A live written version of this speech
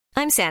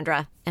I'm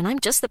Sandra, and I'm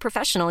just the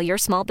professional your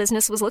small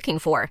business was looking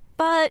for.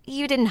 But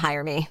you didn't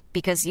hire me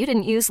because you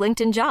didn't use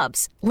LinkedIn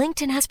Jobs.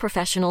 LinkedIn has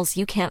professionals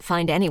you can't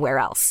find anywhere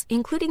else,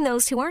 including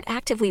those who aren't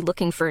actively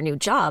looking for a new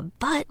job,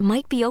 but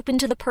might be open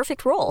to the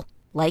perfect role,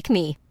 like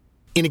me.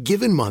 In a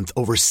given month,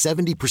 over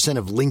 70%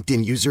 of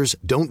LinkedIn users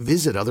don't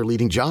visit other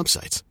leading job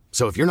sites.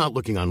 So if you're not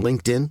looking on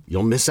LinkedIn,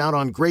 you'll miss out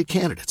on great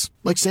candidates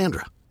like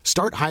Sandra.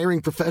 Start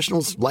hiring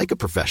professionals like a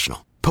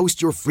professional.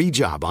 Post your free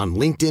job on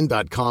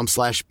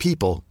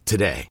linkedin.com/people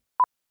today.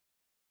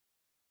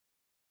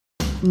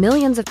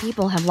 Millions of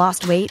people have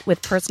lost weight with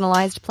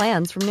personalized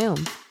plans from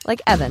Noom.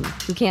 Like Evan,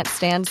 who can't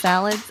stand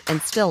salads and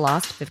still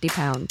lost 50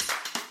 pounds.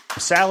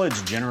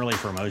 Salads generally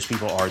for most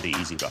people are the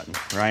easy button,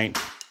 right?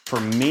 For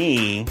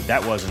me,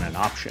 that wasn't an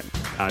option.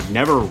 I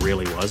never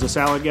really was a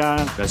salad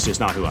guy. That's just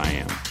not who I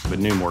am. But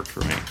Noom worked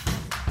for me.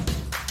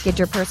 Get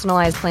your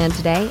personalized plan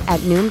today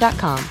at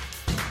Noom.com.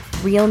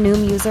 Real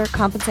Noom user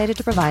compensated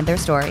to provide their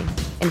story.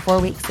 In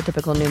 4 weeks, the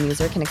typical Noom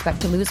user can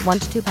expect to lose 1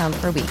 to 2 pounds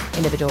per week.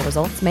 Individual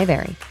results may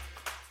vary.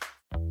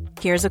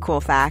 Here's a cool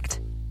fact.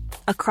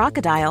 A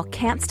crocodile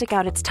can't stick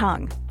out its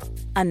tongue.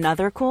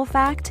 Another cool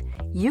fact,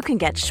 you can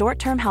get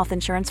short-term health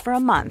insurance for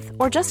a month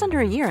or just under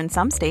a year in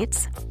some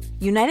states.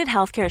 United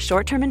Healthcare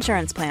short-term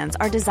insurance plans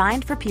are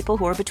designed for people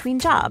who are between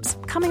jobs,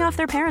 coming off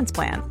their parents'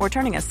 plan, or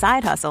turning a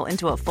side hustle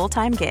into a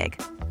full-time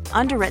gig.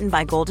 Underwritten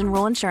by Golden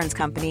Rule Insurance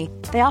Company,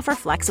 they offer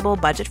flexible,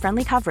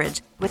 budget-friendly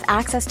coverage with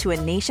access to a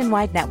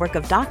nationwide network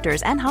of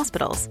doctors and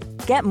hospitals.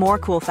 Get more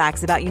cool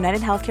facts about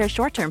United Healthcare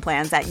short-term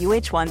plans at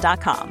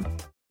uh1.com.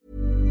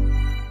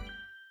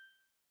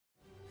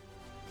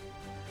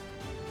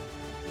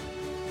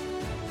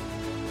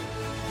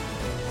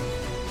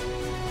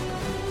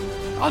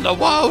 On the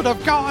world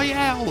of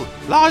Gael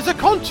lies a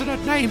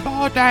continent named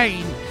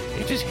Bardane.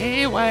 It is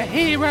here where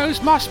heroes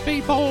must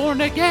be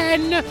born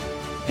again.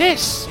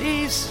 This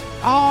is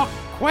our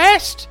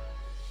quest.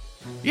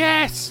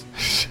 Yes.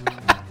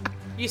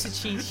 You should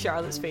cheese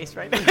Charlotte's face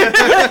right now.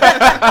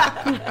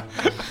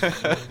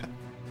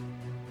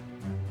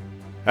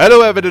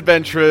 Hello, avid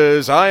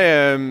adventurers. I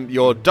am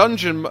your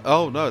dungeon.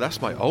 Oh no,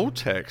 that's my old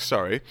text.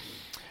 Sorry.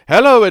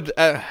 Hello,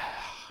 hello.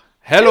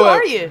 Who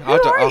are you?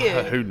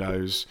 Who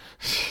knows?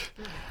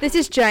 This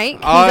is Jake.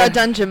 He's our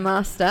dungeon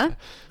master.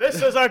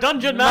 This is our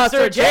dungeon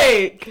master,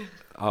 Jake.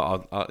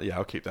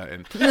 I'll keep that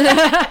in.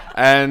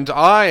 And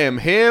I am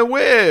here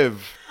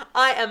with...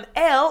 I am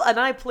Elle, and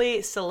I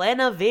play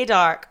Selena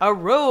Vedark, a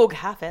rogue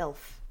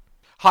half-elf.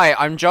 Hi,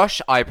 I'm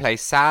Josh. I play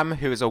Sam,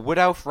 who is a wood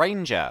elf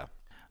ranger.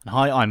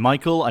 Hi, I'm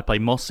Michael. I play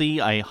Mossy,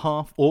 a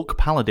half-orc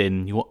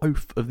paladin, your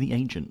oath of the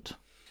agent.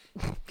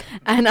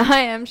 And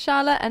I am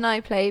Charlotte, and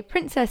I play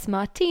Princess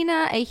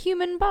Martina, a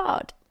human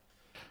bard.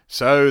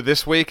 So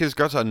this week has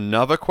got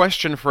another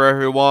question for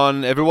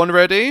everyone. Everyone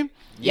ready?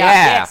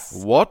 Yes.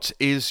 What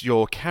is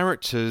your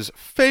character's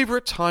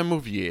favourite time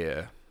of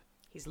year?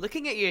 He's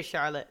looking at you,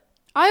 Charlotte.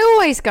 I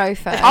always go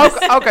first.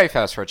 I'll go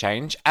first for a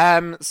change.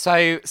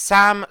 So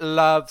Sam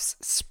loves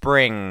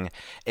spring.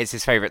 It's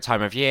his favourite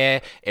time of year.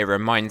 It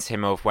reminds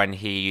him of when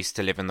he used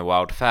to live in the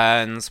wild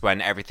ferns,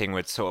 when everything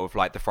would sort of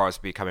like the forest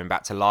would be coming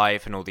back to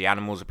life and all the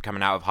animals would be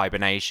coming out of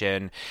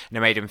hibernation. And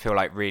it made him feel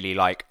like really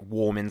like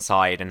warm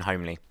inside and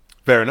homely.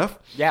 Fair enough.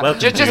 Yeah, Welcome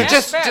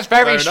just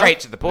very straight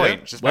to the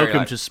point. Yeah. Just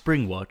Welcome to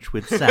Spring Watch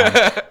with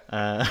Sam.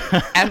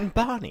 And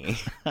Barney.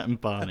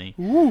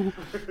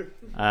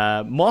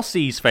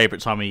 Mossy's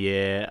favourite time of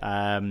year,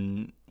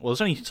 well, there's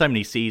only so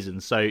many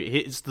seasons, so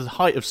it's the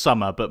height of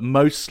summer, but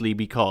mostly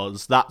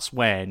because that's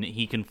when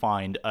he can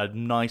find a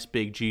nice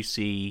big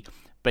juicy,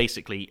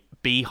 basically,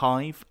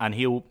 beehive, and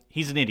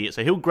he's an idiot,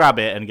 so he'll grab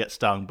it and get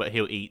stung, but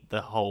he'll eat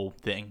the whole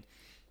thing.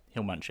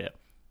 He'll munch it.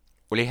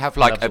 Will he have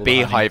like a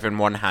beehive in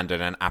one hand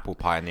and an apple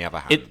pie in the other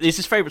hand? It's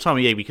his favourite time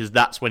of year because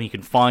that's when he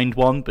can find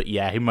one, but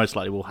yeah, he most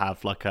likely will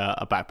have like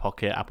a back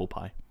pocket apple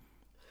pie.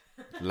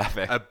 Love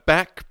it. A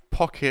back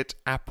pocket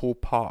apple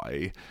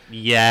pie.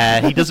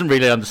 Yeah, he doesn't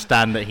really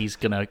understand that he's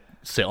going to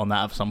sit on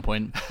that at some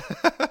point.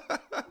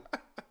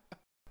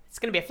 It's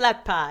going to be a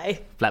flat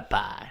pie. Flat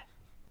pie.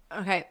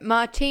 Okay,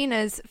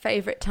 Martina's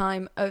favourite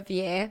time of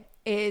year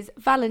is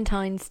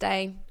Valentine's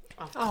Day.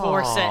 Of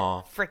course it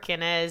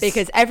freaking is.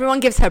 Because everyone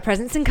gives her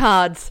presents and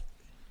cards.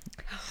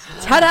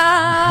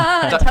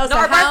 Ta-da! Not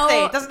her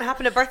birthday. It doesn't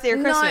happen at birthday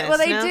or Christmas. No, well,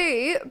 they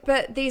do,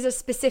 but these are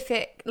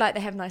specific. Like,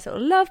 they have nice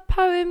little love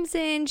poems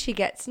in. She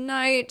gets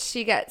notes.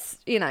 She gets,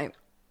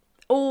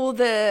 all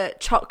the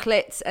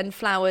chocolates and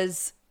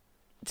flowers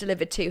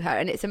delivered to her,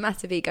 and it's a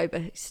massive ego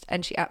boost,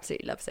 and she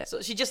absolutely loves it.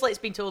 So she just likes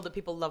being told that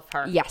people love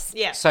her. Yes.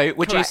 Yeah. So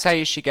would you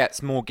say she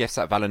gets more gifts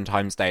at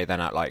Valentine's Day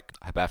than at like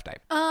her birthday?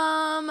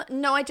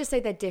 No, I just say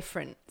they're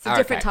different. It's a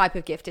different type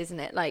of gift, isn't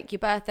it? Like your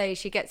birthday,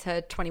 she gets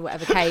her 20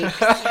 whatever cakes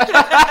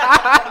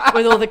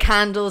with all the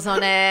candles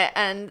on it,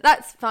 and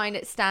that's fine,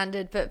 it's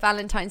standard. But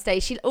Valentine's Day,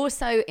 she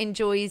also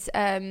enjoys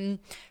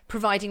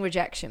providing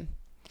rejection.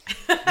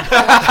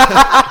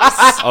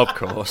 Of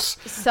course.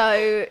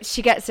 So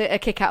she gets a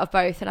kick out of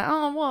both, and like,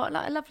 oh, what,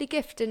 like a lovely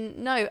gift, and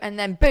no, and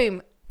then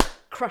boom,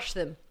 crush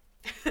them.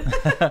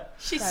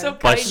 She's so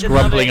By kind and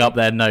scrumbling loving. up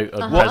their note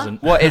of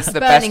present. What is the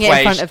Burning best it way?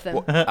 in front of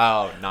them.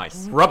 Oh,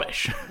 nice.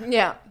 Rubbish.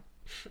 Yeah.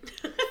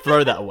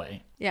 Throw that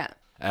away. Yeah.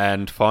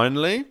 And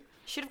finally,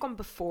 Should have gone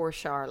before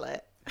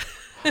Charlotte.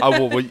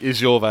 what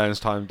is your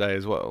Valentine's Day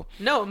as well?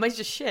 No, mine's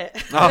just shit.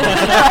 It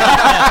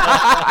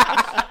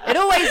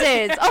always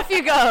is. Off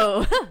you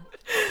go.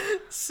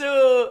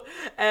 So,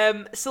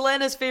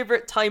 Selena's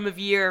favorite time of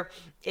year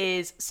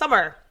is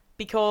summer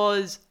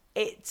because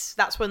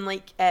that's when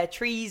like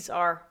trees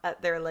are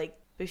at their like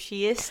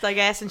bushiest, I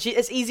guess, and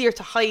it's easier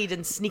to hide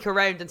and sneak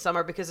around in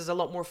summer because there's a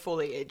lot more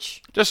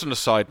foliage. Just on a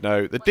side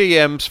note, the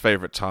DM's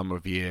favourite time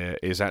of year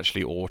is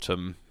actually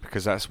autumn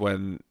because that's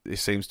when it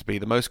seems to be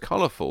the most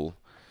colourful.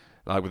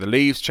 Like with the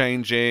leaves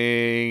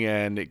changing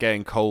and it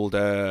getting colder,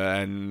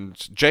 and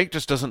Jake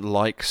just doesn't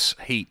like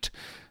heat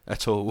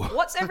at all.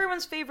 What's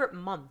everyone's favourite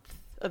month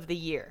of the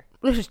year?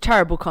 This is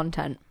terrible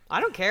content. I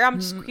don't care.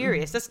 I'm just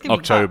curious. This can be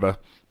October.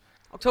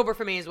 October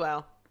for me as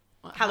well.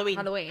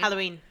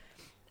 Halloween.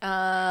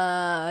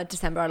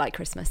 December. I like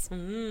Christmas.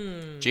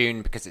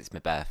 June, because it's my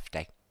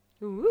birthday.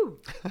 Ooh.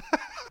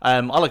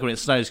 I like when it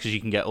snows because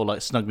you can get all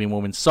like snug and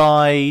warm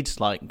inside,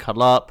 like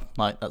cuddle up,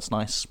 like that's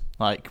nice.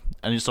 Like,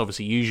 and it's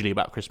obviously usually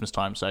about Christmas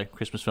time, so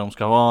Christmas films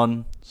go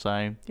on.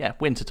 So yeah,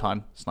 winter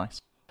time, it's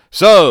nice.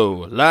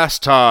 So,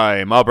 last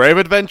time, our brave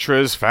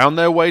adventurers found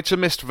their way to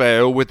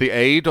Mistvale with the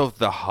aid of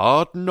the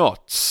Hard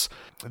Knots.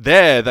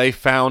 There, they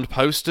found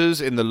posters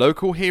in the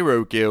local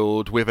hero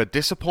guild with a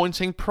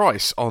disappointing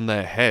price on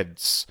their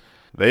heads.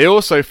 They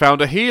also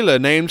found a healer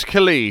named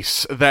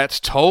Khalees that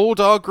told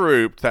our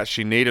group that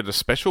she needed a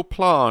special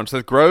plant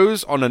that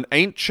grows on an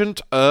ancient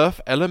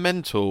earth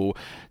elemental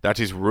that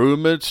is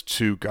rumoured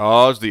to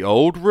guard the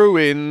old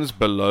ruins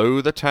below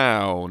the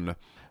town.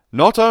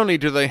 Not only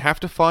do they have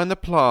to find the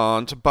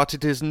plant, but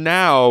it is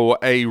now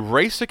a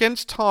race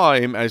against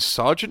time as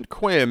Sergeant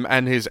Quim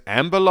and his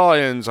Amber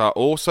Lions are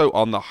also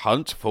on the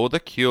hunt for the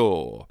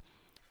cure.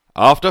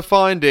 After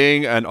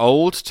finding an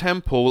old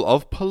temple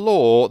of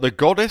Pelor, the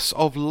goddess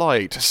of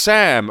light,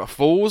 Sam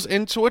falls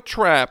into a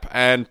trap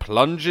and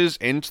plunges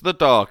into the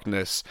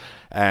darkness.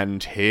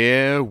 And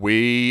here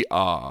we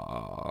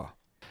are.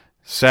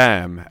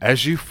 Sam,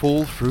 as you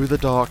fall through the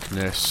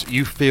darkness,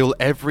 you feel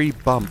every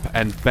bump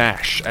and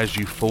bash as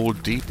you fall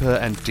deeper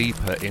and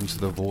deeper into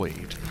the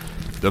void.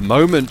 The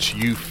moment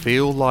you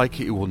feel like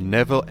it will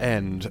never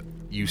end,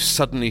 you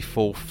suddenly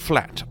fall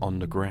flat on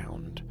the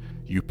ground.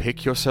 You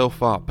pick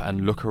yourself up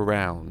and look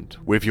around.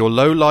 With your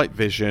low light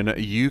vision,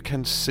 you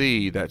can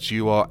see that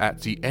you are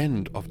at the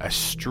end of a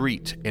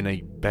street in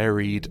a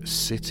buried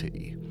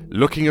city.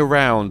 Looking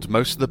around,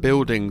 most of the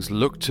buildings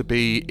look to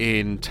be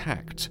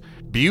intact.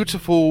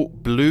 Beautiful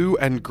blue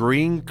and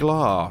green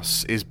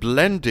glass is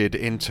blended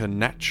into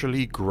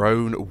naturally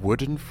grown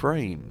wooden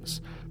frames.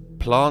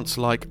 Plants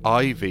like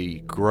ivy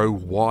grow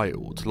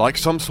wild, like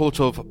some sort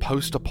of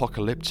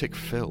post-apocalyptic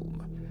film.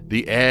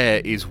 The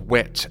air is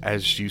wet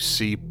as you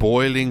see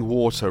boiling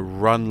water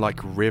run like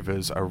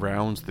rivers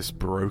around this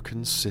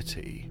broken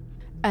city.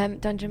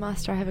 Dungeon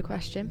Master, I have a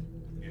question.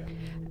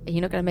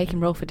 You're not going to make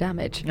him roll for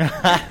damage.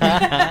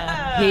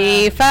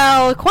 He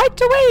fell quite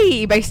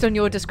away based on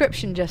your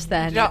description just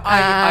then. No,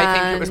 I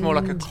think it was more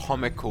like a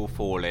comical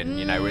falling,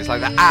 you know, it was like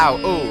that, ow,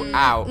 ooh,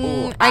 ow,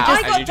 ooh, ow. I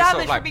got and you just damaged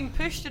sort of like, for being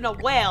pushed in a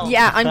well.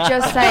 Yeah, I'm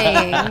just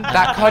saying.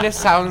 that kind of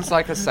sounds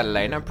like a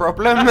Selena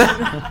problem.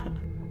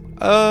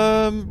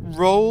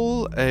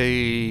 Roll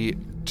a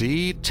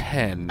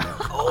D10.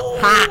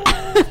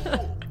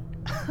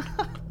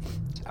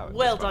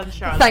 Well done,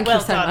 Charlotte. Thank you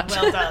well so done, much.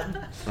 Well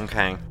done.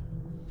 Okay.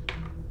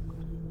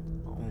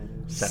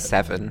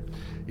 7.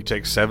 You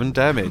take 7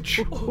 damage.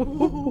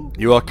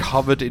 You are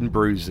covered in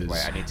bruises.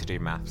 Wait, I need to do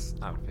maths.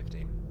 Oh,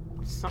 15.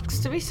 Sucks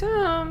to be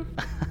Sam.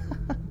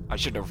 I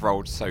should have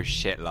rolled so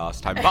shit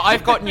last time. But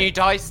I've got new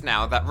dice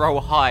now that roll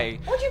high.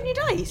 Oh, do you have new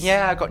dice?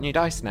 Yeah, I got new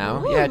dice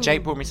now. Ooh. Yeah,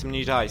 Jake brought me some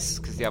new dice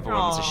because the other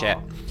ones are shit.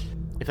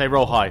 If they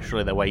roll high,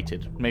 surely they're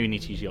weighted. Maybe you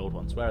need to use the old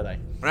ones. Where are they?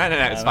 No,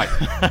 it's fine.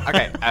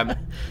 Okay,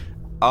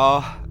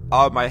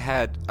 my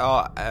head.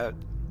 That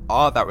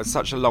was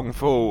such a long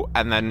fall.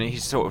 And then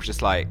he's sort of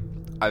just like,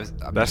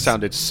 that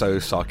sounded so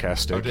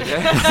sarcastic.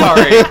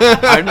 Sorry,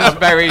 I'm just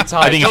very tired.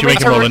 I think you should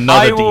make him roll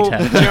another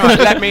D10. Do you know what,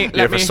 let me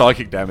for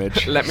psychic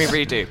damage. Let me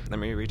redo.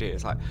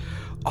 It's like,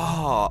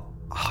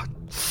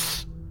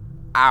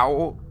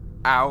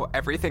 ow,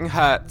 everything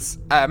hurts.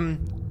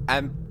 And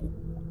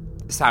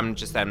Sam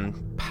just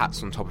then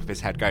pats on top of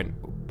his head, going,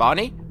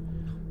 Barney,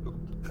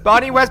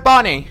 where's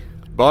Barney?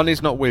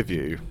 Barney's not with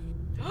you.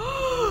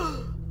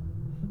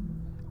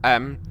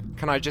 Can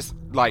I just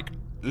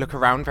look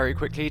around very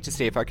quickly to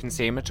see if I can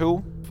see him at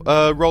all?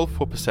 Roll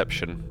for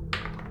perception.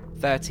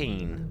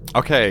 13.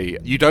 Okay,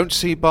 you don't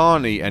see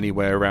Barney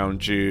anywhere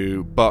around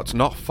you, but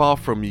not far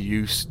from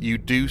you, you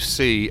do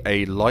see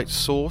a light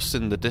source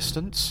in the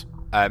distance.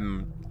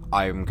 I'm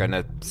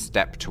gonna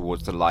step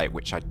towards the light,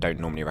 which I don't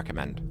normally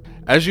recommend.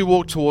 As you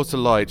walk towards the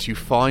light, you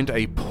find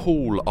a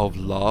pool of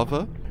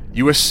lava.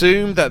 You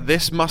assume that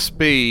this must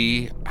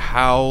be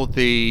how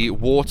the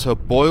water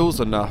boils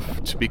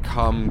enough to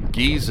become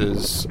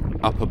geysers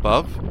up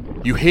above.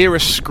 You hear a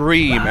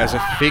scream as a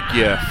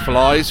figure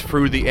flies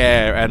through the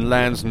air and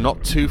lands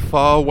not too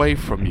far away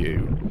from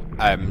you.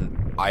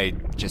 I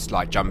just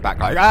jump back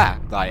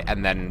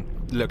and then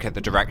look at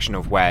the direction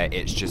of where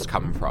it's just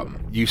come from.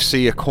 You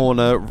see a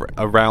corner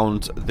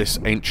around this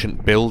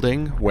ancient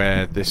building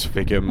where this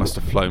figure must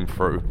have flown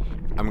through.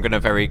 I'm going to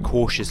very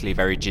cautiously,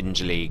 very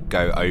gingerly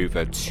go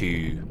over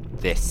to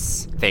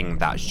this thing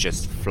that's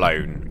just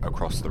flown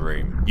across the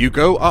room. You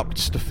go up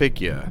to the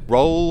figure.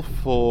 Roll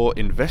for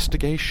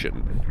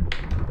investigation.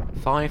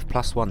 5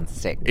 + 1,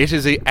 6. It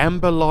is the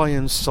Amber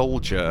Lion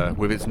soldier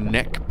with its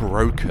neck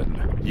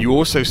broken. You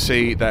also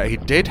see that he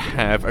did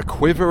have a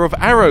quiver of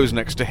arrows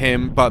next to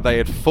him, but they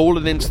had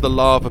fallen into the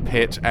lava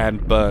pit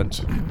and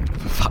burnt.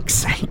 For fuck's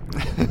sake.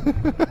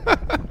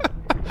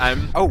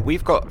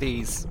 We've got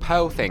these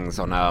pearl things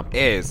on our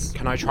ears.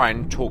 Can I try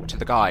and talk to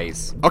the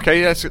guys?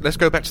 Okay, let's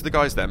go back to the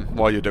guys then,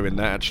 while you're doing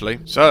that, actually.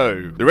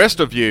 So, the rest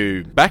of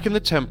you, back in the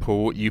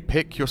temple, you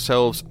pick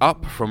yourselves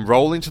up from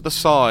rolling to the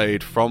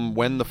side from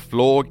when the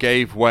floor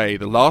gave way.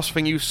 The last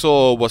thing you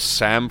saw was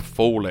Sam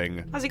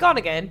falling. Has he gone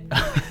again?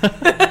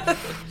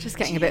 Just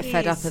getting a bit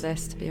fed up of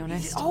this, to be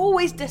honest. He's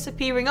always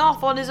disappearing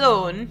off on his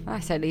own. I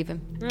say leave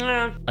him.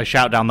 I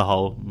shout down the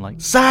hole. I'm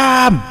like,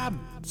 Sam!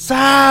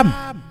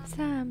 Sam!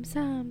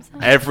 Sam.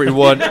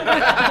 Everyone. Okay.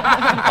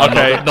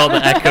 Not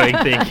the echoing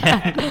thing.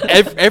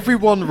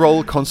 Everyone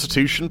roll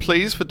Constitution,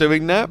 please, for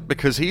doing that,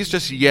 because he's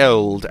just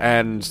yelled,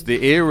 and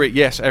the ear...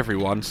 Yes,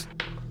 everyone's.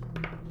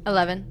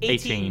 11.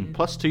 18.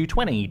 + 2,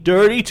 20.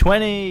 Dirty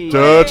 20.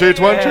 Dirty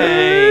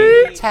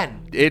 20.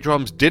 10.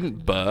 Eardrums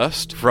didn't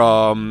burst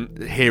from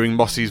hearing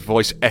Mossy's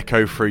voice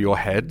echo through your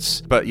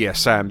heads. But yeah,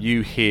 Sam,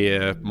 you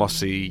hear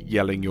Mossy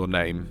yelling your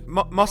name.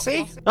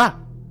 Mossy? Ah!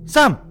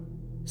 Sam!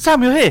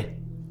 Sam, you're here!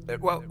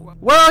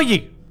 Where are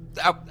you?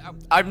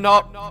 I'm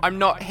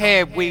not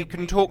here. We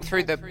can talk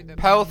through the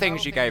pearl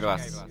things you gave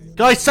us.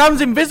 Guys,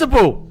 Sam's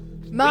invisible!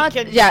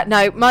 Martina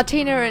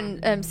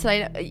and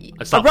Selena I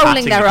are start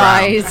rolling patting their the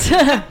ground. eyes.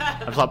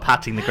 I'm like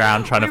patting the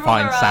ground trying to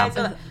find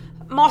Sam.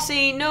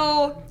 Mossy,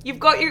 no, you've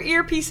got your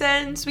earpiece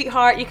in,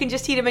 sweetheart. You can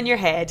just hear him in your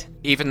head.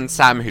 Even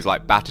Sam, who's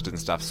battered and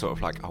stuff,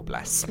 sort of oh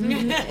bless.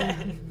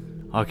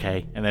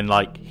 Okay, and then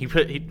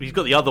he's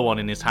got the other one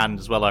in his hand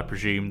as well, I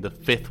presume, the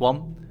fifth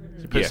one.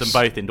 So he puts them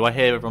both in. Do I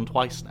hear everyone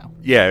twice now?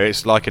 Yeah,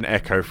 it's like an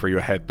echo through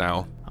your head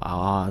now.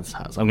 I'm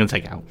going to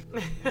take it out.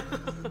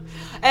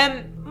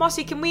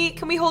 Mossy, can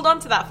we hold on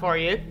to that for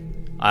you?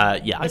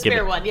 Yeah, the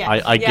spare one, yeah.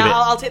 I give it.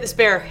 I'll take the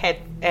spare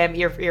head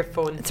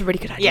earphone. It's a really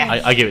good idea.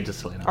 Yeah, I give it to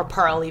Selena. or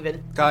Pearl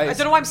even. Guys. I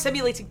don't know why I'm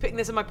simulating putting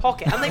this in my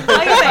pocket. I'm like,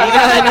 why is it?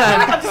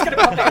 I'm just gonna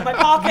pop it in my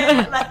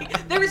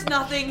pocket. There is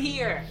nothing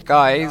here.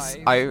 Guys,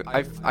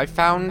 I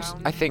found,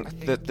 I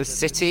think, the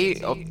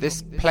city of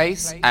this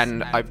place,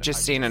 and I've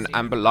just seen an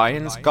Amber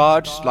Lion's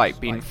guard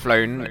being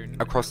flown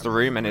across the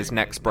room, and his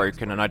neck's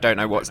broken, and I don't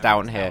know what's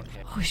down here.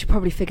 Oh, we should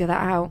probably figure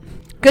that out.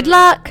 Good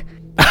luck.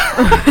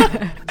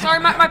 Sorry,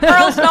 my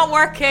pearl's not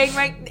working.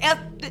 Right?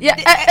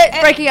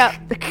 Breaking up.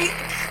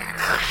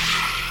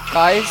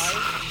 Guys?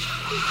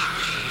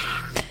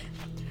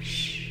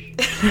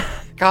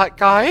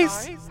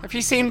 Guys? Have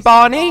you seen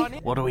Barney?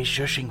 What are we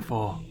shushing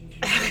for?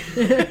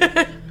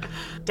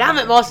 Damn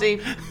it, Mossy.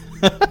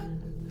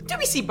 Do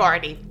we see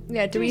Barney?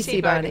 Yeah, do we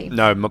see Barney?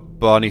 No,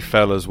 Barney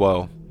fell as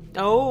well.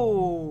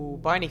 Oh,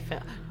 Barney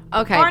fell.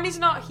 Okay. Barney's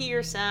not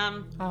here,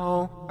 Sam.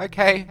 Oh,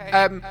 okay.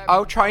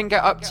 I'll try and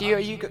get up to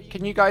you.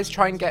 Can you guys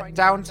try and get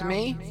down to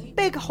me?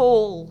 Big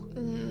hole.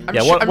 I'm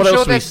what else sure do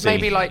we there's see?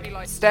 maybe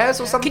stairs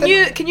or something.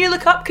 Can you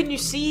look up? Can you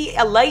see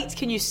a light?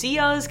 Can you see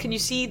us? Can you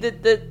see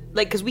the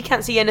because we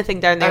can't see anything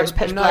down there. It's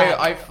pitch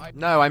black.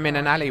 I'm in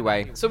an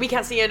alleyway. So we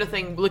can't see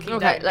anything looking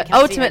down. Look,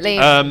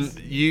 ultimately,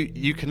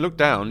 you can look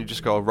down. You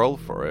just got to roll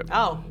for it.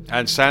 Oh.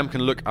 And Sam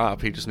can look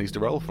up. He just needs to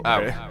roll for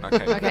it.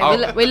 Okay.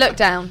 okay, we look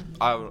down.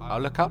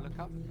 I'll look up.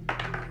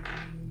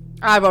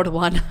 I rolled a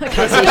 1. I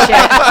can't see shit.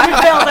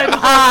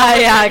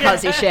 I can't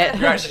see shit.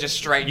 You're actually just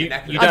straight. You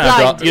don't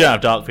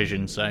have dark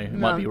vision, so it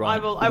might be right.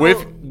 I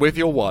will. With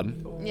your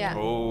 1, Yeah.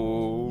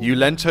 you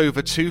leant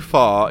over too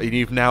far and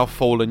you've now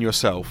fallen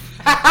yourself.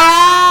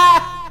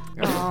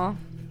 Aww.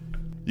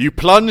 You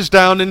plunge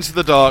down into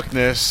the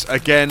darkness,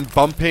 again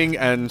bumping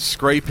and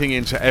scraping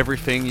into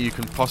everything you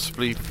can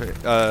possibly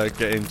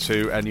get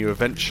into, and you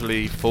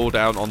eventually fall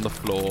down on the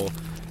floor.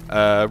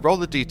 Roll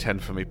the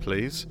d10 for me,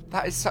 please.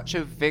 That is such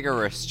a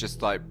vigorous, just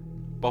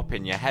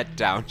bopping your head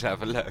down to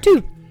have a look.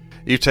 2.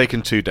 You've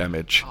taken 2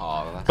 damage.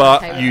 Oh, that's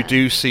But okay, you right.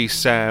 do see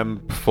Sam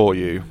before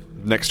you,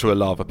 next to a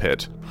lava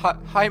pit.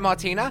 Hi,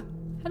 Martina.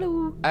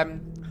 Hello.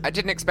 I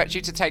didn't expect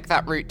you to take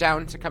that route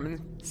down to come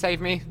and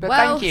save me, but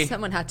Well, thank you.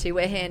 someone had to.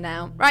 We're here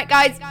now. Right,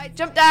 guys,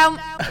 jump down.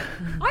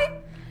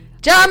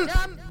 Jump.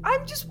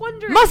 I'm just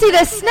wondering. Mossy,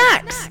 there's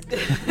snacks.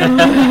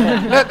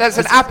 Look, there's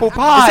an apple Is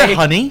pie. it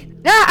honey?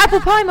 Yeah, apple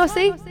pie,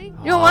 Mossy.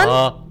 You want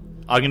one?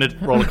 I'm going to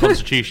roll a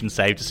Constitution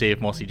save to see if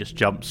Mossy just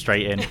jumps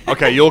straight in.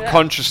 Okay, you're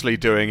consciously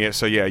doing it,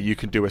 so yeah, you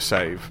can do a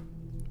save.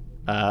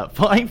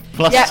 5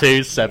 plus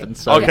 2, 7.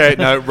 So Okay,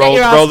 no, roll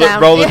your ass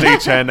down. the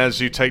d10 as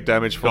you take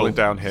damage falling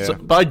down here. So,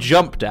 but I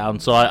jump down,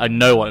 so I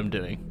know what I'm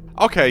doing.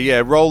 Okay,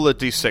 yeah, roll a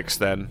d6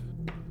 then.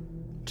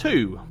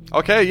 2.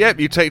 Okay, yep,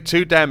 you take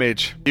 2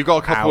 damage. You've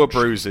got a couple of Ouch.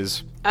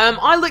 bruises.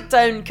 I look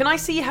down. Can I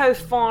see how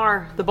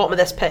far the bottom of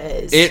this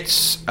pit is?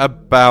 It's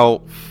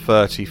about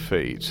 30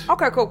 feet.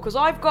 Okay, cool, because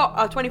I've got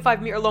a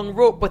 25-meter long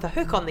rope with a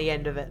hook on the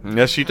end of it.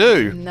 Yes, you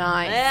do.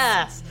 Nice.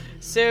 Yes.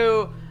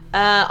 So,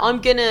 I'm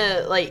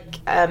gonna,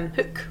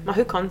 hook my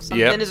hook on something.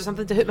 Yep. Is there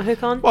something to hook my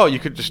hook on? Well, you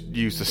could just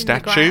use the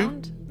statue.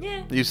 Ground.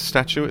 Yeah. Use the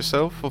statue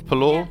itself of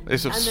Pelor.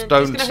 It's a And then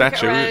stone just gonna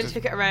statue.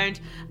 Hook it around,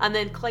 and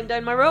then climb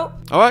down my rope.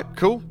 Alright,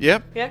 cool,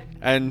 yep. Yeah.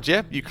 And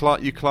yeah, you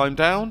climb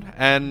down,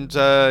 and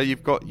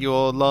you've got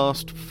your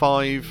last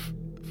 5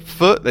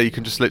 foot that you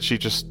can just literally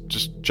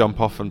just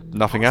jump off and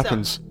nothing Awesome.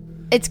 happens.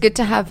 It's good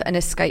to have an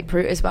escape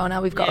route as well.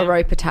 Now we've got a Yeah.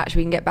 rope attached.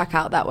 We can get back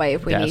out that way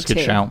if we need That's a good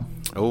to. shout.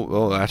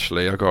 Oh,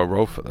 actually, I got a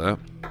roll for that.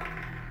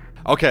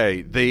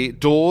 Okay, the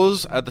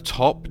doors at the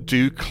top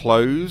do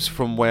close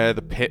from where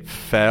the pit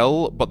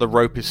fell, but the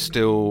rope is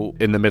still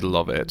in the middle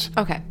of it.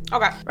 Okay.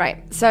 Okay.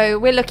 Right. So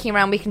we're looking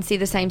around. We can see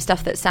the same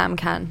stuff that Sam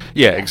can.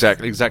 Yeah,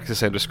 exactly the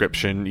same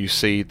description. You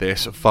see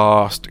this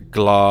vast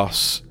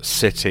glass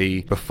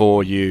city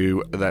before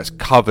you that's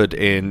covered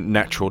in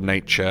natural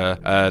nature.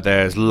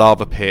 There's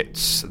lava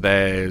pits,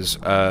 there's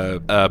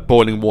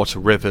boiling water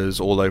rivers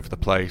all over the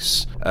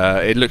place.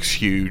 It looks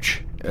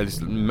huge.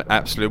 It's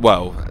absolutely,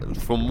 well,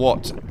 from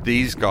what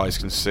these guys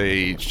can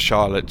see,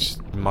 Charlotte,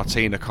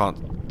 Martina can't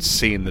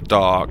see in the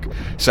dark,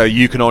 so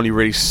you can only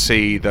really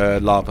see the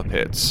lava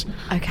pits.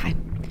 Okay.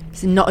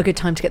 It's not a good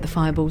time to get the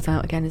fireballs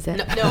out again, is it?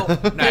 No.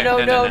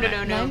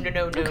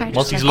 Okay.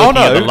 Whilst he's Oh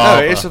looking at the no,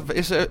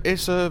 lava.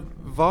 it's a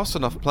vast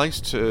enough place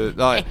to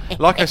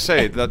like I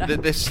said,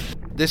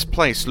 this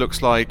place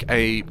looks like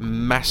a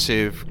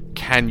massive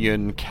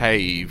canyon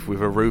cave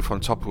with a roof on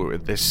top of it,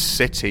 with this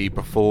city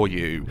before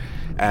you,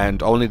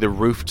 and only the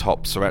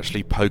rooftops are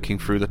actually poking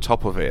through the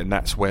top of it, and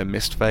that's where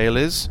Mistvale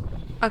is.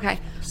 Okay.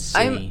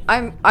 See.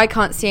 I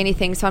can't see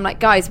anything, so I'm like,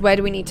 guys, where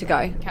do we need to go?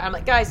 Okay, I'm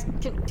like, guys,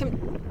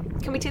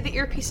 can we take the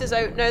earpieces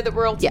out now that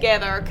we're all Yeah.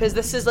 together? Because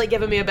this is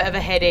giving me a bit of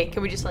a headache.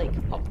 Can we just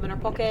pop them in our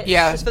pockets?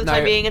 Yeah, Just for the no.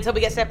 time being until we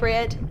get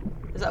separated.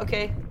 Is that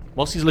okay?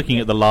 Whilst he's looking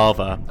at the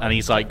lava, and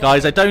he's like,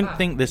 guys, I don't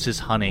think this is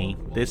honey.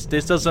 This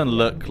doesn't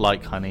look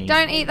like honey.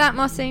 Don't eat that,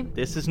 Mossy.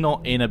 This is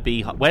not in a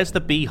beehive. Where's the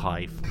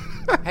beehive?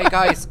 Hey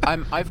guys,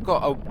 I've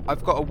got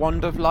a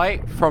wand of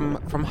light from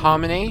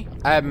Harmony.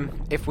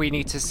 If we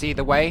need to see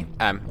the way,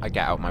 I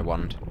get out my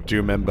wand. Do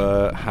you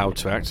remember how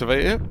to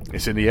activate it?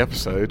 It's in the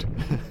episode.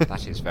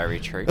 That is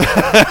very true.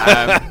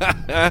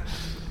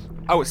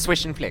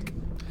 Swish and flick.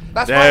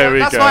 That's There we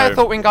why I go.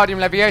 thought Wingardium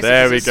Leviosa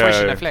There is we a swish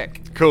go. and a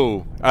flick.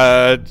 Cool.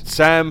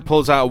 Sam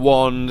pulls out a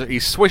wand, he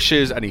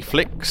swishes and he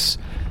flicks,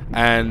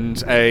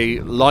 and a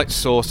light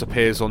source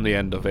appears on the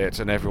end of it,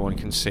 and everyone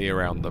can see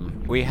around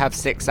them. We have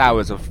 6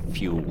 hours of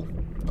fuel,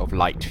 of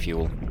light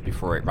fuel,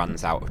 before it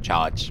runs out of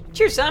charge.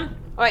 Cheers, Sam.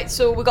 Alright,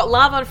 so we've got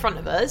lava in front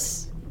of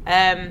us.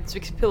 So we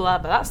can pull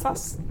lava.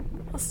 Let's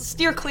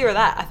steer clear of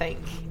that, I think.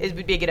 It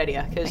would be a good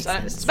idea, because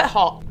it's a bit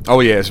hot.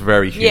 Oh yeah, it's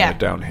very humid Yeah.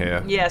 down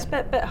here. Yeah, it's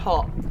a bit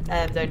hot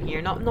down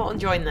here. Not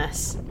enjoying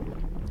this.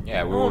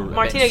 Yeah, we're Oh, all a bit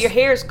Martina, your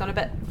hair's gone a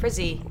bit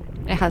frizzy.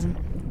 It hasn't.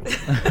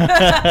 Just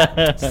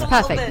a little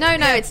Perfect. bit, No,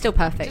 yeah. it's still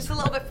perfect. Just a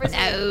little bit frizzy.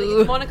 No.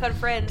 Like Monica and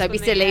Friends. Don't be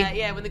when they, silly.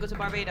 yeah, when they go to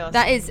Barbados.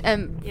 That is,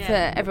 Yeah.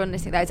 for everyone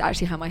listening, that is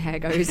actually how my hair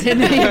goes in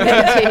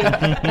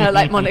the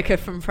like Monica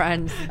from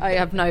Friends. I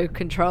have no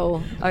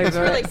control over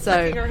We're it. flicking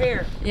So, her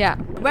hair. yeah.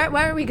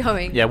 Where are we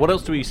going? Yeah, what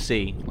else do we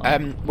see?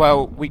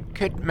 Well, we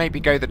could maybe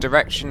go the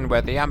direction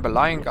where the Amber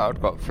Lion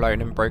Guard got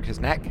flown and broke his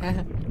neck.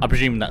 I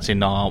presume that's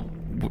in our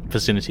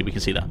vicinity. We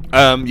can see that.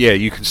 Yeah,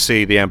 you can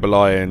see the Amber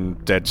Lion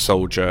dead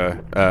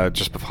soldier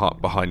just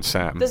behind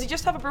Sam. Does he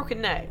just have a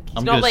broken neck? He's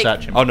I'm not gonna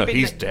search him. Oh no, big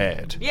he's neck-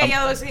 dead.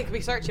 Yeah, I was thinking, can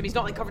we search him? He's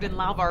not covered in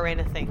lava or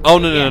anything. Oh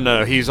no, Yeah.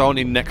 no, he's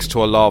only next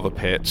to a lava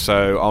pit,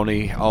 so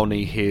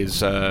only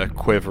his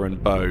quiver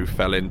and bow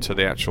fell into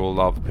the actual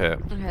lava pit.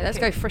 Okay, let's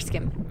go frisk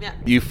him. Yeah.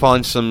 You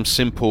find some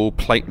simple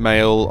plate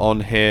mail on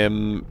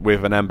him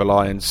with an Amber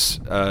Lion's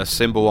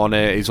symbol on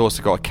it. He's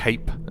also got a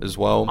cape as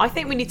well. I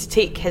think we need to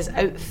take his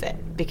outfit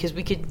because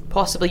we could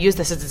possibly use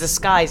this as a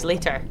disguise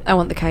later. I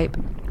want the cape.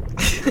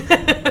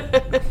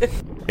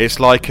 It's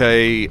like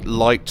a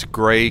light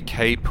grey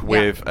cape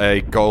with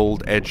a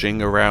gold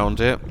edging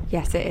around it.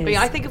 Yes, it is. But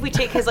yeah, I think if we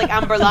take his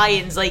Amber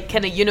Lion's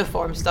kind of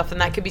uniform stuff, then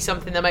that could be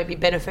something that might be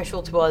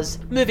beneficial to us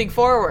moving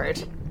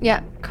forward.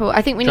 Yeah, cool.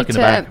 I think we Chuck need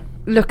in the to bag.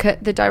 look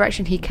at the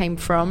direction he came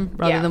from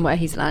rather Yeah. than where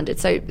he's landed.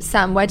 So,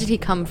 Sam, where did he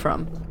come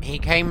from? He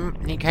came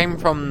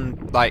from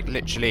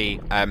literally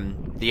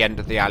the end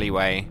of the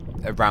alleyway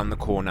around the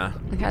corner.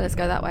 Okay, let's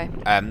go that way.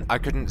 I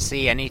couldn't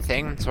see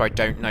anything, so I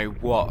don't know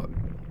what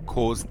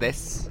caused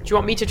this. Do you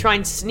want me to try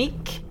and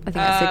sneak? I think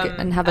that's a good-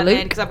 and have a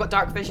look? Because I've got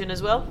dark vision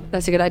as well.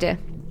 That's a good idea.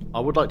 I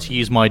would like to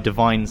use my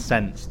divine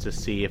sense to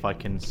see if I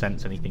can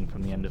sense anything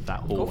from the end of that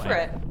hallway. Go for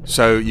it.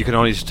 So you can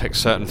only detect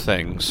certain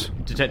things.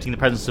 Detecting the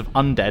presence of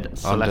undead,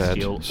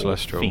 celestial, or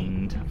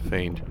fiend.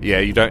 Fiend. Yeah,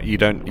 you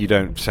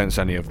don't sense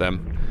any of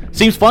them.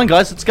 Seems fine,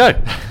 guys. Let's go.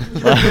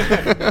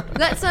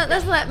 Let's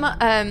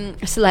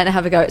let Selena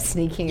have a go at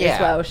sneaking as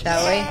well,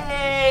 shall we?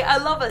 Yay! I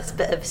love a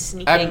bit of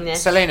sneakingness.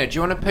 Selena, do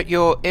you want to put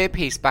your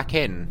earpiece back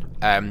in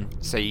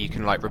so you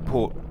can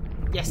report?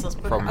 Yes, let's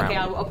put. From Okay,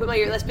 round. I'll put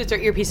let's put our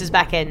earpieces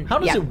back in. How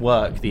does it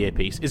work, the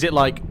earpiece? Is it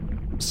like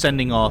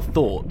sending our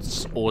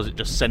thoughts, or is it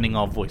just sending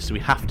our voice? So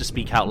we have to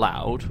speak out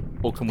loud,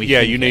 or can we? Yeah,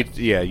 think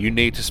you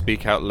need to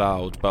speak out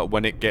loud. But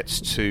when it gets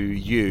to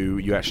you,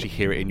 you actually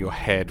hear it in your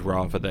head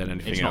rather than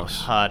anything It's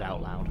else. not heard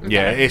out loud.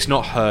 Yeah, it's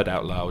not heard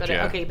out loud. But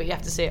okay, but you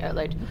have to say it out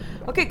loud.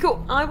 Okay,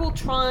 cool. I will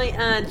try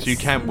and. So you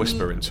can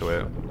whisper into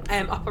it.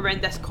 Up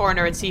around this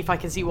corner and see if I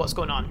can see what's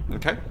going on.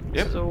 Okay.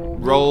 Yep. So-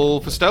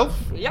 Roll for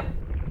stealth. Yep.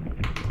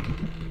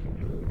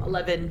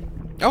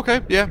 11.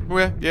 Okay. Yeah.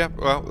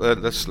 Well,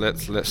 let's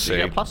Did you see.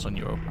 get a plus on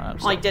your?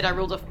 I did. I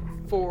rolled a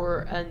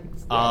 4 and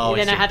Oh,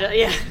 then I I see.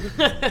 had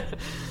a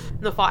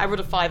no 5. I rolled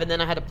a 5 and then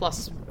I had a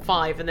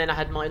 +5 and then I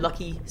had my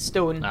lucky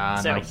stone.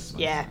 So nice.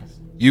 yeah.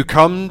 You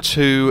come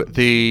to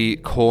the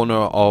corner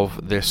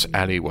of this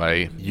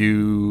alleyway.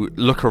 You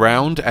look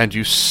around and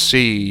you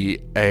see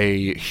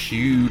a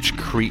huge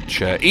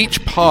creature.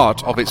 Each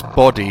part of its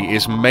body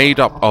is made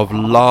up of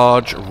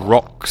large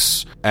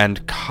rocks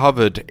and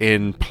covered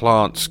in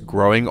plants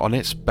growing on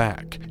its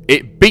back.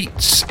 It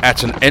beats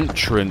at an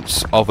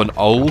entrance of an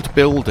old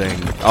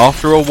building.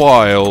 After a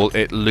while,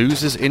 it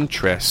loses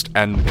interest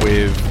and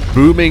with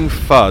booming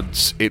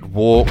thuds, it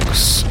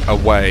walks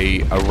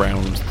away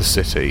around the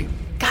city.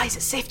 Guys,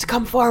 it's safe to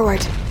come forward.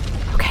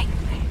 Okay.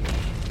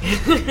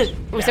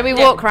 So we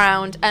walk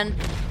round and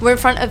we're in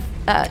front of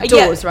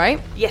doors, right?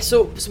 Yeah,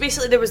 so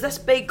basically there was this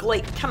big,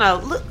 kind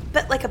of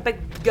bit like a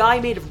big guy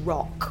made of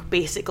rock,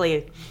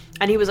 basically.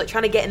 And he was,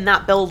 trying to get in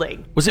that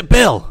building. Was it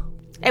Bill?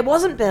 It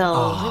wasn't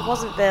Bill. It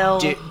wasn't Bill.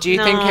 Do you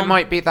think it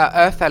might be that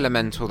earth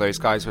elemental those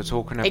guys were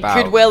talking It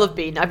about? could well have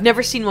been. I've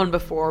never seen one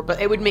before, but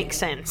it would make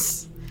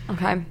sense.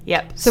 Okay.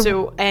 Yep.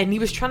 So and he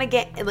was trying to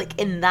get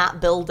in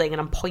that building,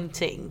 and I'm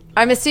pointing.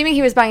 I'm assuming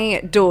he was banging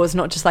at doors,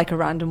 not just like a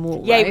random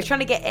wall. Yeah, right? he was trying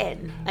to get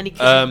in, and he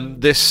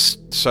couldn't. This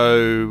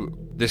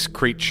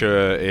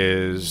creature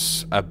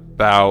is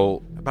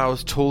about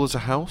as tall as a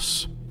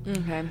house.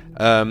 Okay.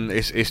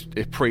 It's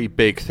a pretty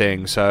big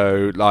thing.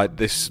 So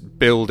this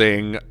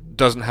building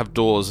doesn't have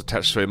doors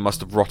attached to it. It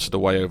must have rotted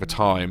away over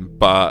time,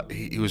 but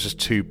he was just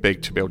too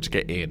big to be able to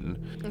get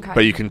in. Okay.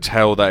 But you can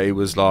tell that he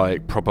was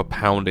proper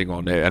pounding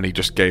on it, and he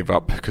just gave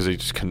up because he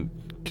just couldn't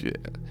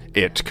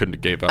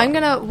give up. I'm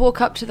going to walk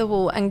up to the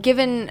wall, and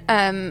given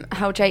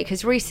how Jake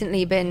has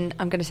recently been,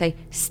 I'm going to say,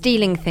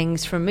 stealing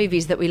things from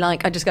movies that we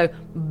like, I just go,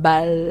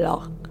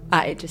 Bella,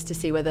 at it just to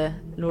see whether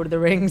Lord of the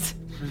Rings.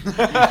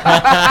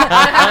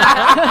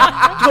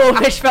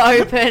 Dwarvish for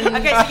open.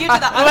 Okay, so you do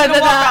that. I'm going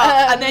to walk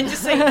up and then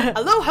just say,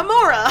 hello,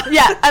 Hamora.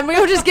 Yeah, and we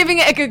were just giving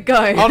it a good go.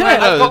 Oh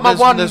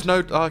no, there's no.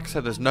 Like I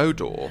said, there's no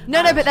door.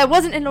 No, but there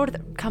wasn't in Lord of the...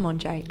 Come on,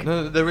 Jake.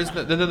 No, there is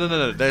no.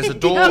 No. There's a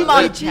door. Come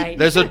on, Jake.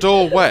 There's a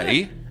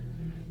doorway.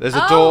 There's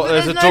a Oh, door. but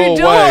There's a there's no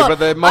doorway, door. but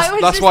there must. I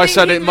was That's just why I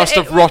said it thinking must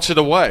that have it rotted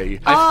away.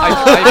 I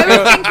was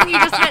thinking you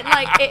just meant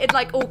it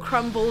had all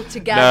crumbled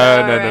together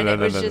and it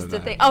was just a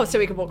thing. Oh, so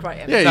we could walk right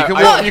in. Yeah, you can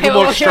I- walk. You can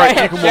walk straight.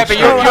 You can walk Yeah, but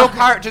straight. your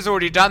character's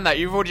already done that.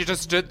 You've already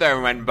just stood there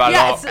and went Balok,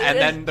 Yes, and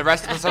then the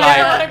rest of us are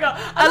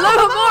Hello,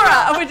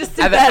 Hamora! And we just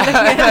stood and there then,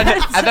 looking at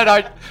it. and then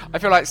I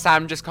feel like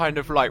Sam just kind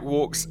of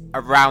walks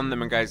around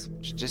them and goes,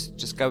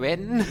 just go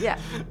in. Yeah.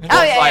 It's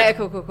Oh, yeah, like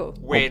cool.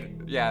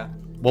 Weird, yeah.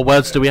 What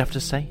words do we have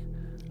to say?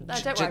 No,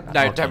 don't worry about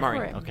No, it. don't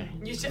worry. Okay.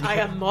 I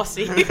am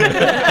mossy.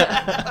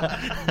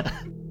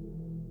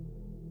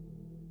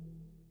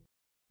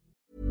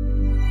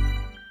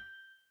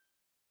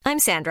 I'm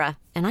Sandra,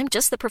 and I'm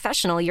just the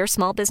professional your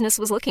small business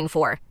was looking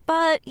for.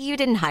 But you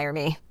didn't hire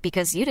me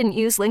because you didn't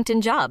use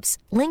LinkedIn Jobs.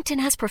 LinkedIn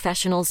has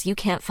professionals you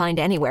can't find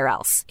anywhere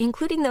else,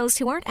 including those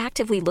who aren't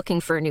actively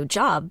looking for a new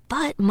job,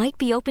 but might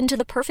be open to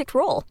the perfect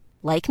role,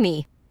 like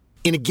me.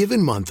 In a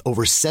given month,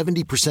 over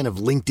 70% of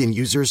LinkedIn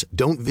users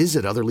don't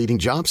visit other leading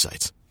job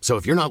sites. So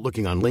if you're not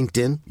looking on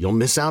LinkedIn, you'll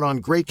miss out on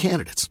great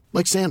candidates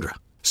like Sandra.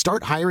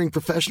 Start hiring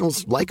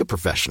professionals like a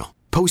professional.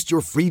 Post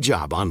your free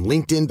job on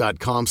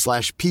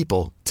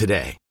linkedin.com/people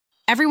today.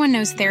 Everyone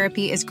knows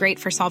therapy is great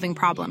for solving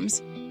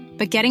problems,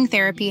 but getting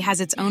therapy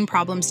has its own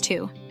problems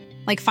too,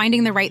 like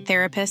finding the right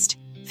therapist,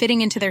 fitting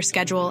into their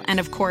schedule, and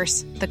of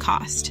course, the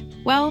cost.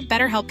 Well,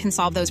 BetterHelp can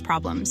solve those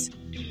problems.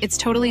 It's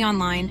totally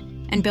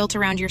online and built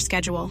around your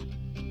schedule.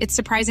 It's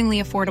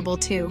surprisingly affordable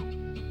too.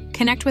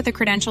 Connect with a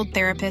credentialed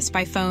therapist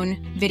by phone,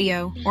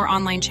 video, or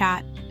online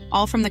chat,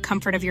 all from the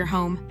comfort of your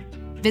home.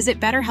 Visit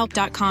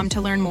BetterHelp.com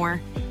to learn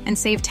more and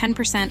save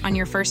 10% on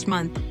your first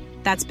month.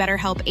 That's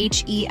BetterHelp,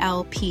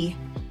 H-E-L-P.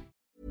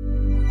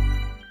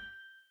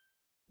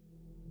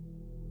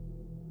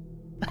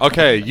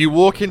 Okay, you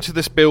walk into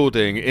this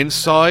building.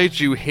 Inside,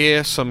 you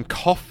hear some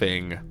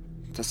coughing.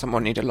 Does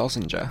someone need a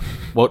lozenge?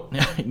 What?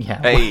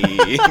 Yeah. Hey.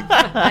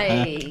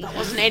 Hey. That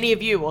wasn't any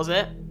of you, was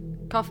it?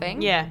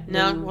 Coughing? Yeah.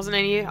 No, wasn't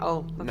any of you?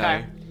 Oh,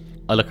 okay. No.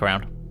 I look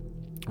around.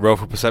 Roll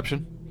for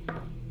perception.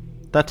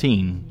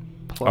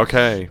 13. Plus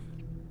Okay.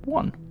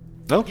 1.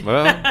 No,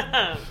 well,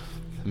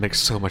 it makes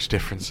so much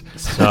difference.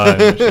 So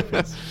much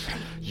difference.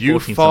 You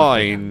 14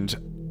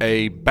 find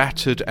a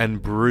battered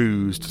and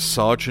bruised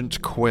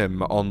Sergeant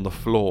Quim on the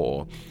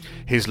floor.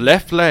 His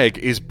left leg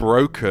is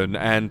broken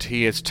and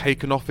he has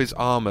taken off his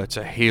armor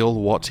to heal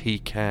what he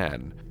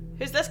can.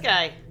 Who's this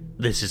guy?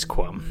 This is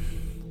Quam.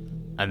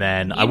 And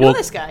then I You know walk.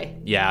 this guy?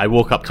 Yeah, I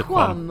walk up to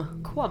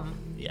Quam. Quam.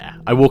 Yeah,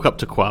 I walk up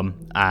to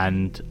Quam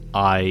and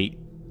I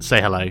say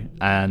hello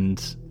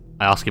and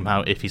I ask him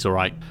if he's all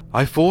right.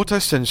 I thought I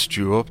sensed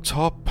you up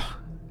top.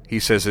 He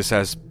says this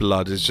as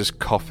blood is just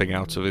coughing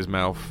out of his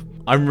mouth.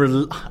 I'm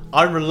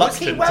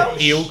reluctant to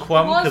heal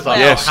Quam because I'm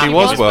Yes, not he happy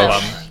was with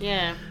Welsh. Quam.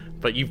 Yeah.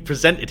 But you've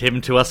presented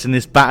him to us in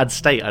this bad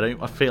state.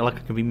 I feel like I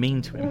can be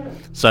mean to him.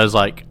 So I was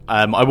like,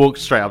 I walk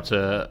straight up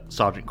to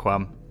Sergeant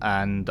Quam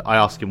and I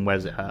ask him,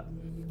 where's it hurt?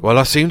 Well,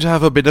 I seem to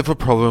have a bit of a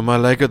problem with my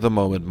leg at the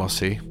moment,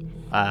 Mossy.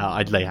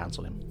 I'd lay hands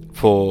on him.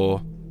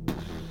 For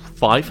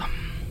 5.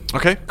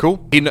 Okay,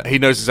 cool. He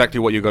knows exactly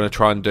what you're going to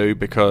try and do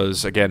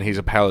because, again, he's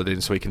a paladin,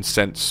 so he can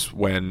sense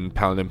when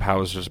paladin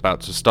powers is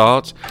about to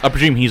start. I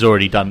presume he's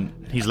already done.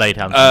 He's laid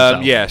hands on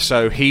himself. Yeah,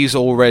 so he's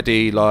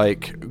already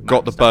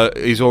got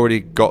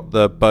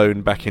the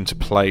bone back into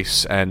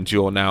place, and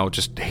you're now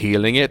just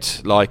healing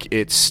it. Like,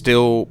 it's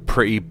still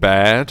pretty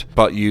bad,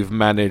 but you've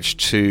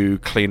managed to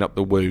clean up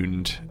the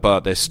wound.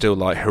 But there's still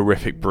like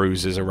horrific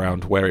bruises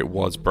around where it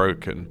was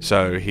broken.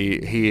 So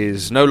he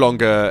is no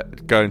longer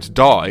going to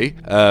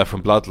die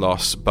from blood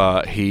loss,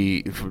 but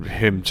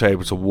him to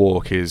able to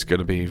walk is going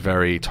to be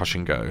very touch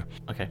and go.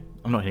 Okay,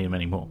 I'm not hitting him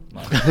anymore.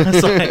 No.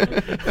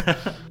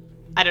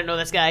 I don't know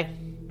this guy.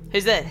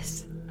 Who's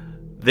this?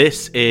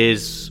 This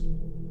is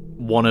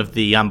one of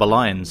the Amber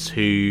Lions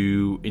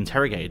who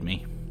interrogated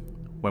me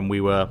when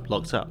we were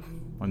locked up.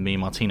 When me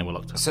and Martina were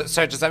locked up.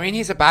 So does that mean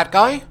he's a bad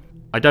guy?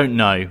 I don't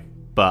know,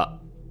 but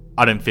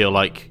I don't feel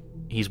like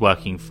he's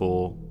working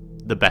for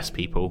the best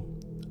people.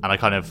 And I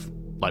kind of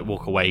like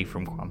walk away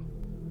from Quam.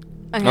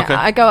 Okay.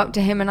 I go up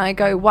to him and I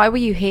go, why were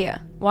you here?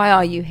 Why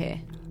are you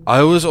here?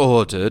 I was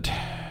ordered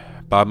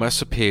by my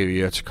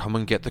superior to come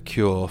and get the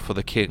cure for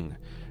the king.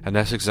 And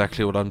that's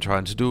exactly what I'm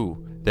trying to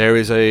do. There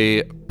is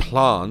a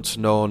plant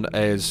known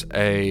as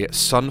a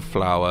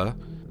sunflower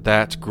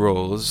that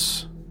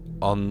grows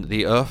on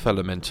the earth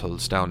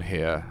elementals down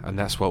here, and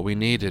that's what we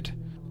needed.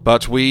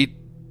 But we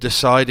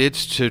decided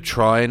to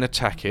try and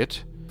attack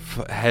it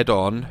head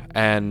on,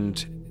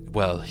 and,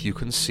 well, you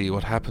can see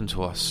what happened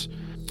to us.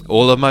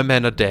 All of my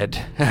men are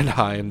dead, and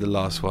I am the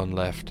last one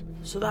left.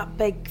 So that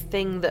big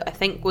thing that I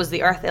think was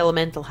the earth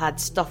elemental had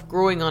stuff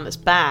growing on its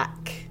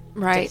back.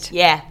 Right.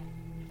 Yeah.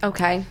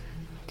 Okay.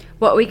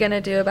 What are we going to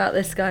do about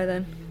this guy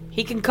then?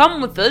 He can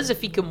come with us if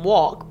he can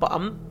walk, but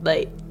I'm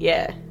like,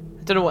 yeah.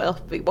 I don't know what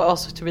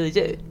else to really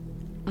do.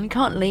 We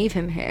can't leave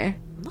him here.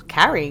 I'm not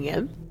carrying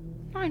him.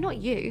 No, not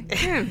you.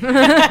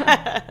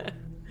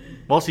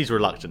 Whilst he's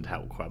reluctant to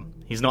help Quam,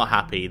 he's not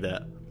happy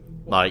that,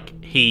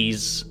 like,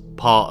 he's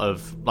part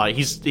of, like,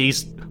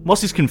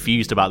 whilst he's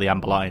confused about the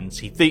Amber Lions,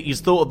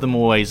 he's thought of them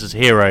always as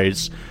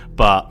heroes,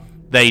 but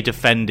they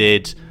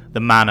defended the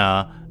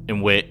manor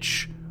in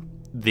which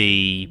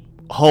the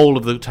whole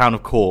of the town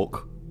of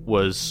Cork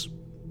was,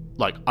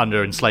 like,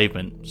 under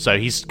enslavement. So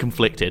he's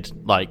conflicted.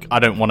 Like, I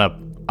don't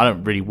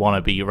really want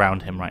to be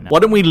around him right now. Why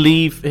don't we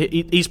leave?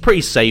 He's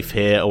pretty safe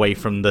here away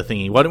from the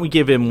thingy. Why don't we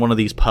give him one of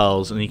these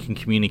pearls and he can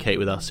communicate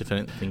with us if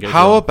anything goes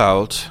How wrong?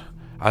 about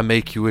I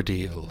make you a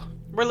deal?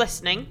 We're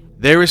listening.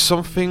 There is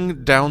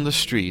something down the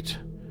street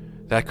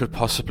that could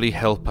possibly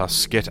help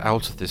us get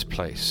out of this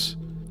place.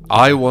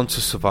 I want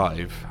to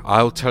survive.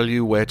 I'll tell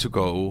you where to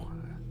go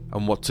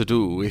and what to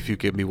do if you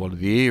give me one of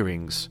the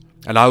earrings.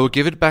 And I will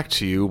give it back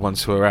to you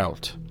once we're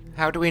out.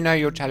 How do we know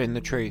you're telling the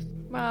truth?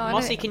 Well,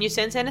 Mossy, can you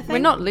sense anything? We're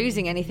not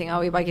losing anything,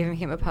 are we, by giving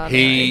him a pearl?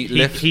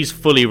 He's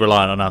fully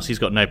reliant on us. He's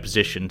got no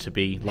position to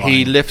be lying.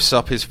 He lifts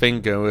up his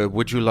finger.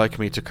 Would you like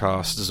me to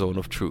cast Zone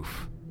of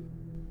Truth?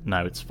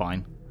 No, it's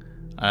fine.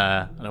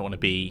 I don't want to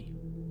be...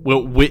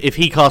 if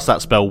he casts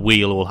that spell,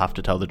 we'll all have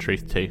to tell the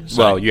truth too.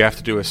 So. Well, you have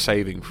to do a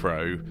saving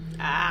throw.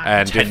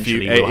 And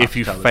if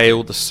you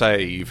fail the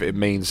save, it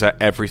means that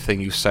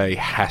everything you say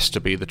has to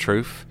be the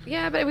truth.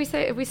 Yeah, but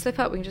if we slip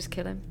up, we can just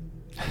kill him.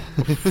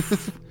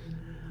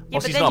 Yeah,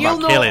 but he's then not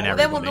about killing everybody.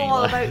 Then we'll know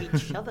all about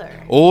each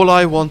other. All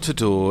I want to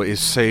do is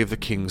save the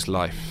king's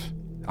life.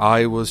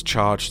 I was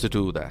charged to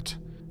do that.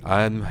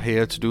 I'm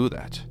here to do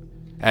that.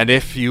 And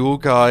if you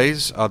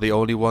guys are the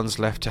only ones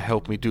left to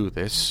help me do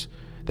this,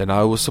 then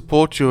I will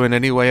support you in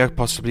any way I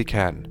possibly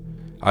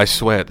can. I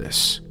swear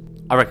this.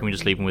 I reckon we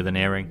just leave him with an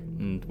earring,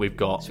 and we've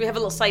got... So we have a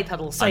little side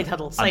huddle. Side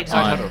huddle.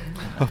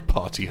 A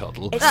party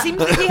huddle. It seems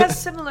that he has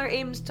similar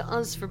aims to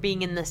us for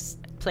being in this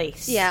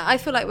place. Yeah, I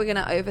feel like we're going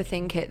to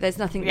overthink it. There's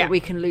nothing that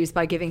we can lose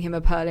by giving him a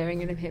pearl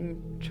earring and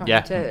him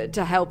trying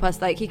to help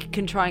us. Like, he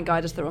can try and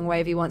guide us the wrong way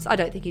if he wants. I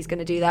don't think he's going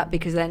to do that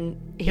because then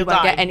he'll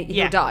won't get any.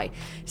 He'll die.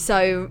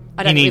 So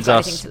I don't think we've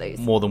got anything to lose.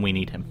 More than we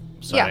need him.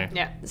 So.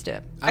 Yeah, let's do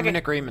it. I'm in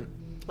agreement.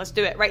 Let's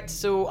do it. Right,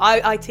 so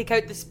I take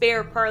out the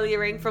spare pearl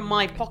earring from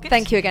my pocket.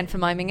 Thank you again for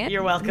miming it.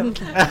 You're welcome.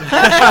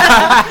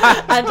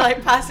 And I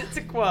pass it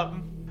to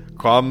Quam.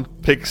 Quam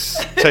takes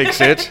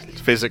it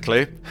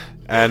physically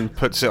and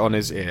puts it on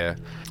his ear,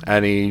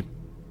 and he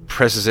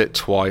presses it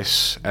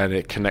twice, and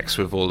it connects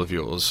with all of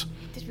yours.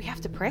 Did we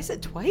have to press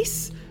it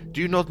twice?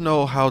 Do you not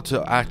know how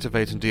to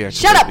activate and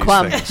deactivate Shut up, these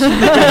Quam. things?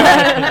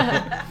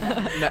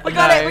 We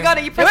got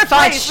it. You pressed it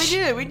twice.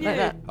 We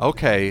knew.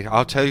 Okay,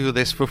 I'll tell you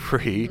this for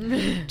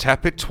free.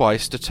 Tap it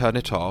twice to turn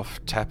it off.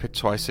 Tap it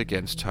twice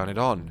again to turn it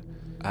on.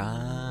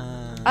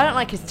 I don't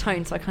like his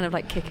tone, so I kind of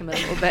like kick him a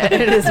little bit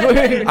in his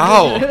wound.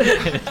 Ow!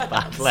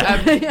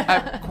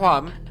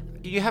 Quam,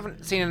 you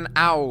haven't seen an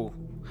owl,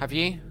 have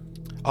you?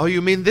 Oh,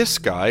 you mean this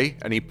guy?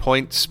 And he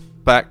points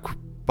back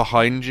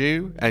behind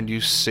you, and you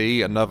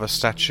see another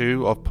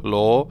statue of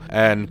Pelor,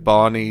 and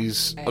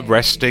Barney's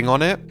resting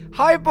on it.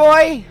 Hi,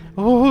 boy!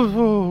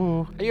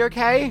 Oh. Are you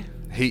okay?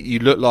 He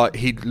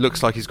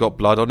looks like he's got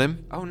blood on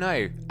him. Oh,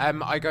 no.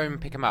 I go and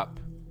pick him up.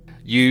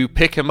 You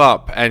pick him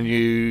up, and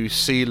you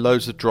see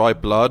loads of dry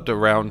blood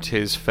around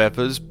his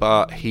feathers,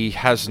 but he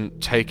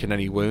hasn't taken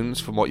any wounds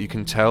from what you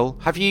can tell.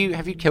 Have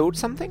you killed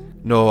something?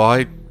 No,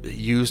 I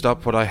used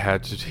up what I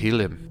had to heal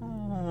him.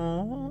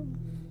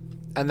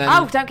 And then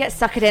don't get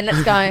suckered in.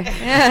 Let's go.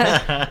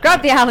 Yeah.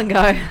 Grab the owl and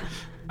go.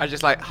 I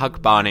just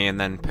hug Barney and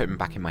then put him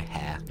back in my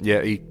hair.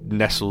 Yeah, he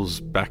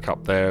nestles back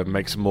up there,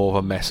 makes more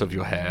of a mess of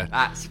your hair.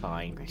 That's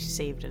fine. I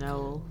saved an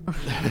owl.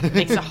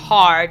 Makes it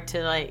hard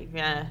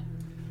to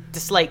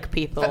dislike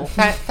people.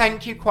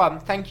 Thank you, Quam.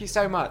 Thank you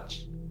so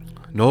much.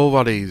 No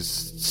worries,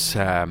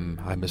 Sam,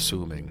 I'm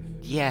assuming.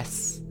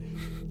 Yes.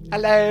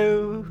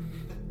 Hello.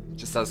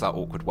 Just does that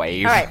awkward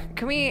wave. All right,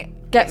 can we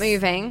get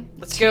moving?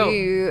 Let's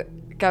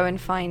go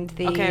and find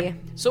the... Okay,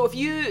 so if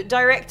you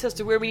direct us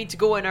to where we need to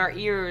go in our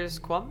ears,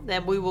 Quam,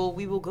 then we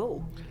will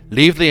go.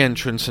 Leave the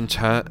entrance and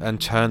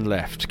turn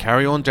left.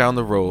 Carry on down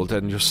the road,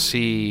 and you'll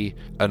see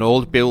an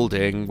old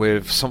building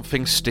with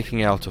something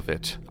sticking out of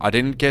it. I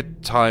didn't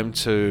get time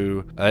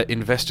to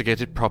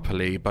investigate it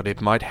properly, but it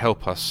might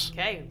help us.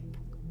 Okay,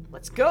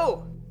 let's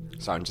go.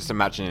 So I'm just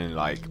imagining,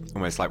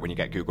 almost like when you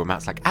get Google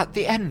Maps, at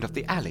the end of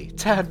the alley,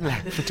 turn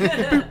left.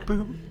 Boop,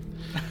 boop.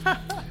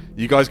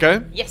 You guys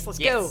go? Yes,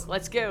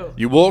 let's go.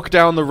 You walk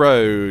down the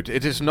road.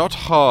 It is not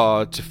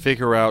hard to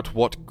figure out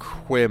what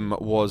Quim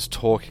was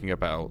talking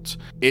about.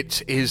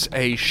 It is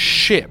a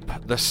ship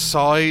the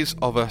size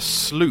of a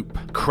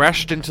sloop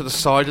crashed into the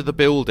side of the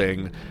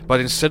building, but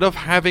instead of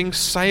having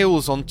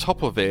sails on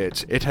top of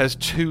it, it has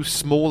two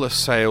smaller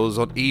sails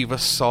on either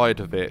side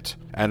of it,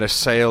 and a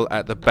sail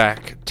at the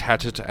back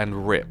tattered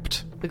and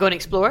ripped. We go and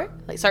explore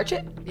it? Search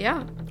it?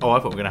 Yeah. Oh, I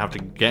thought we were going to have to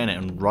get in it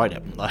and ride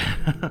it.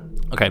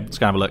 Okay, let's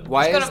go have a look.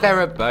 Why is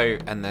there a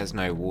boat and there's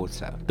no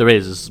water? There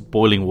is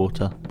boiling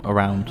water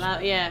around.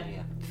 Yeah.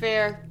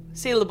 Fair.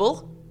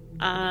 Sailable.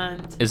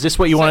 And... Is this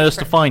what you wanted us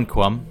to find,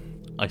 Quam?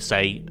 I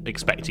say,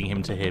 expecting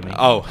him to hear me.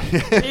 Oh.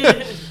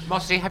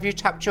 Mossy, have you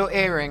tapped your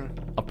earring?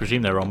 I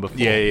presume they're on before.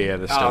 Yeah,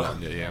 they're still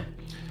on. Yeah.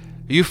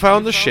 You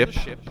found the ship?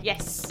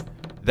 Yes.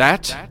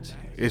 That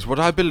is what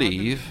I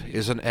believe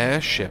is an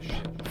airship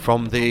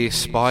from the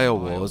Spire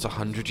Wars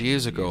 100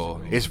 years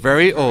ago. It's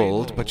very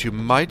old, but you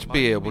might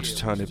be able to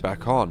turn it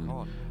back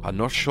on. I'm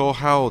not sure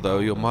how, though.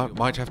 You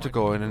might have to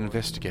go in and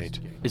investigate.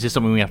 Is this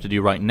something we have to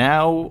do right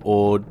now,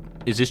 or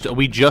are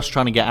we just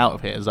trying to get out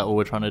of here? Is that what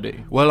we're trying to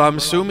do? Well, I'm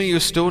assuming you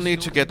still need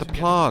to get the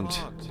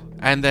plant,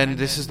 and then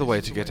this is the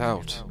way to get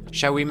out.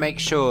 Shall we make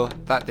sure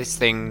that this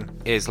thing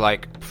is,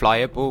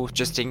 flyable,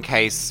 just in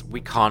case we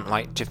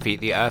can't, defeat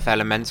the Earth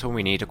Elemental and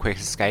we need a quick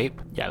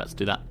escape? Yeah, let's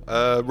do that.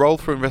 Roll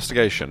for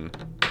investigation.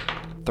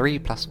 3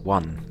 +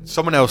 1.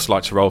 Someone else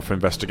likes to roll for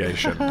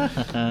investigation.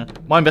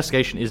 My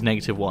investigation is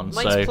 -1, Mine's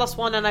so...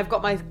 +1 and I've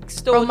got my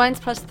stone. Oh, mine's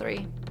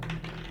 +3.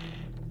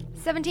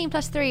 17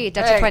 + 3,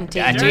 dirty 20.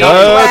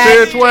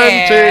 Dirty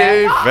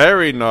 20!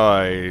 Very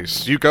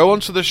nice. You go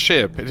onto the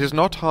ship. It is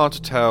not hard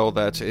to tell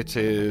that it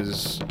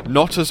is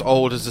not as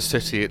old as the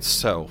city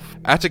itself.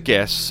 At a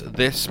guess,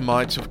 this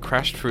might have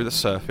crashed through the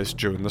surface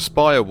during the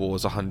Spire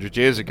Wars 100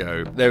 years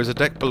ago. There is a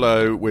deck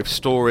below with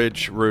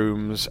storage,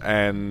 rooms,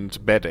 and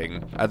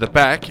bedding. At the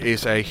back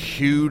is a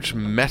huge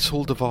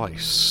metal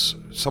device.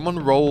 Someone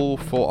roll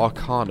for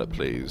Arcana,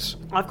 please.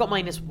 I've got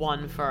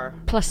 -1 for...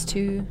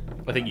 +2.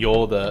 I think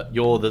you're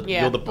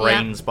the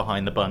brains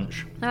behind the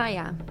bunch. Ah,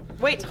 yeah.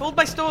 Wait, hold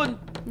my stone.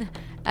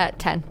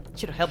 10.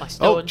 Should have held my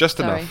stone. Oh, just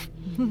Sorry. enough.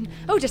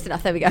 Oh, just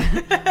enough. There we go.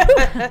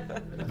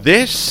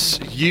 This,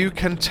 you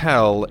can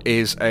tell,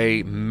 is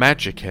a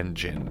magic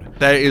engine.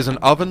 There is an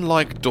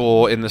oven-like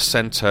door in the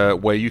center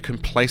where you can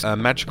place a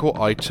magical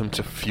item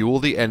to fuel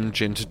the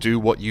engine to do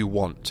what you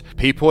want.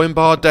 People in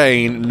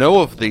Bardane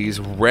know of these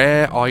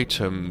rare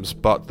items,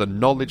 but the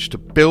knowledge to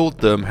build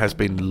them has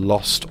been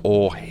lost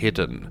or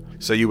hidden.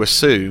 So you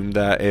assume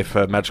that if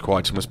a magical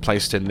item was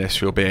placed in this,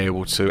 you'll be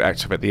able to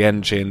activate the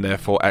engine,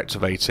 therefore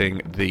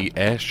activating the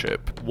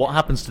airship. What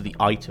happens to the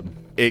item?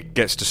 It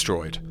gets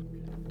destroyed.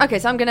 Okay,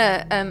 so I'm going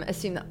to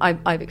assume that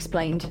I've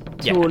explained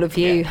to all of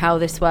you how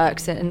this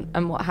works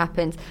and what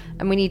happens.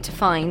 And we need to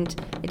find...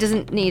 It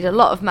doesn't need a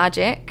lot of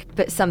magic,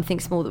 but something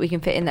small that we can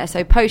fit in there.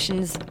 So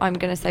potions, I'm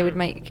going to say, would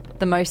make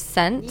the most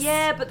sense.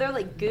 Yeah, but they're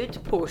like good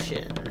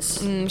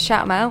potions.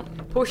 Shout them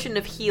out. Potion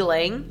of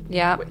healing.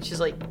 Yeah. Which is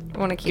like I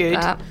want to keep good.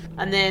 that.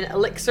 And then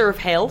elixir of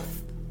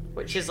health,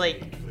 which is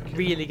like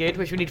really good,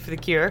 which we need for the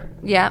cure.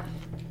 Yeah.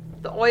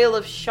 The oil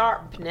of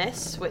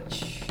sharpness,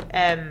 which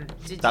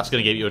that's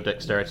going to give you a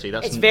dexterity.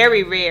 It's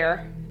very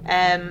rare,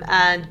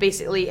 and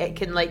basically it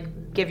can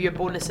like give you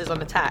bonuses on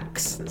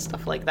attacks and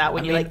stuff like that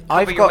when you like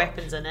cover your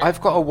weapons in it.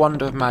 I've got a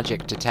wand of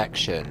magic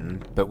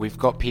detection, but we've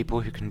got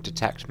people who can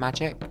detect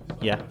magic.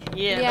 Yeah.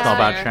 Yeah. Not a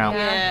bad shout.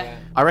 Yeah.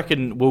 I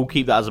reckon we'll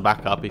keep that as a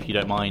backup if you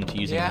don't mind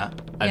using that.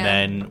 And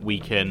then we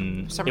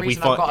can... For some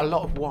reason I've got a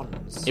lot of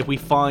wands. If we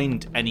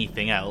find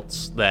anything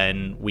else,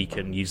 then we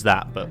can use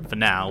that. But for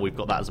now, we've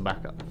got that as a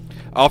backup.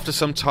 After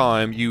some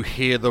time, you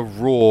hear the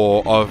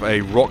roar of a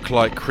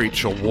rock-like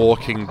creature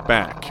walking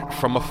back.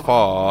 From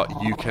afar,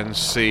 you can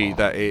see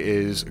that it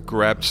is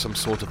grabbed some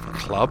sort of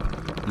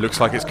club. It looks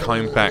like it's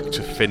coming back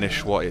to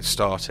finish what it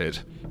started.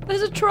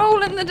 There's a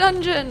troll in the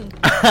dungeon.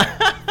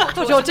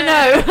 Thought you ought to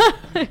know.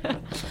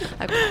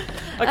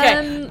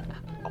 Okay.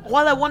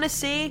 While I want to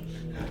say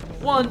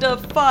wand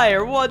of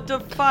fire,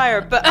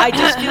 but I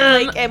just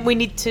feel like we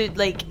need to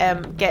like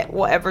get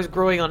whatever's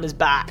growing on his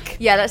back.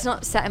 Yeah, let's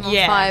not set him on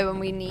fire when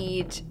we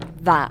need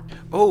that.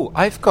 Oh,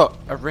 I've got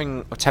a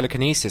ring of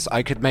telekinesis.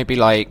 I could maybe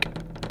like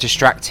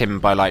distract him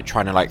by like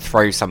trying to like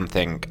throw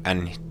something,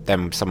 and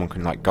then someone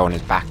can like go on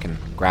his back and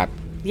grab.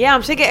 Yeah,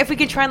 I'm thinking if we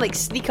can try and like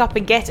sneak up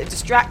and get it,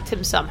 distract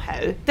him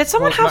somehow. Did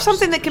someone have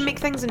something that can make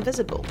things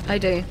invisible? I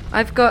do.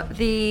 I've got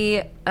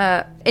the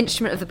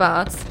instrument of the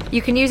bards.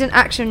 You can use an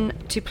action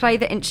to play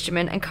the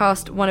instrument and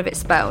cast one of its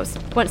spells.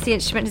 Once the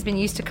instrument has been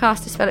used to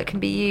cast a spell, it can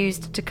be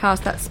used to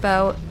cast that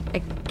spell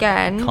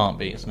again. Can't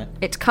be, isn't it?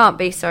 It can't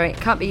be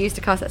used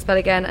to cast that spell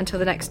again until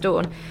the next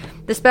dawn.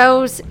 The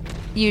spells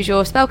use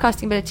your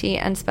spellcasting ability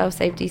and spell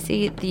save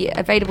DC. The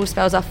available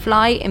spells are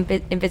Fly,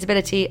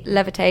 Invisibility,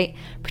 Levitate,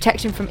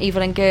 Protection from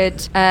Evil and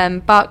Good,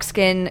 Bark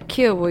Skin,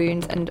 Cure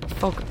Wounds, and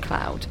Fog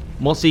Cloud.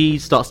 Mossy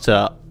starts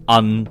to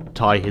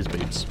untie his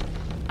boots.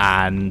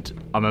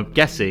 And I'm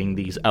guessing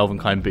these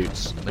Elvenkind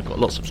boots, they've got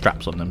lots of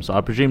straps on them, so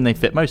I presume they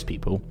fit most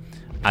people.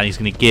 And he's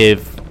going to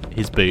give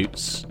his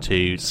boots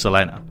to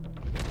Selena,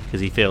 because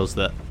he feels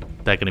that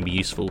they're going to be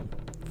useful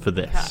for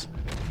this.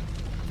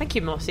 Thank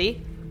you,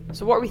 Mossy.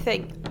 So what do we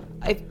think?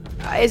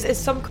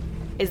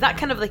 Is that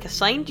kind of like a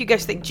sign? Do you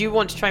guys think? Do you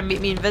want to try and make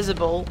me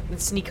invisible and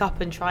sneak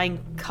up and try and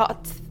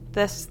cut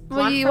this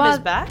plant from his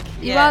back?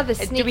 You are the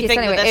sneakiest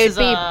anyway. It would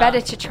be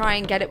better to try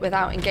and get it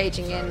without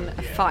engaging in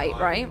a fight,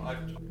 right?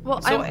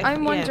 Well, so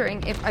I'm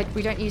wondering if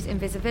we don't use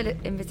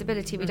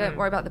invisibility, we don't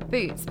worry about the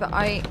boots. But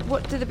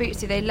what do the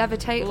boots do? They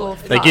levitate or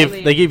fly?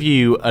 They give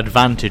you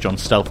advantage on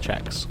stealth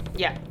checks.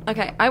 Yeah.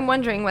 Okay, I'm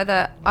wondering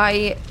whether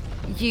I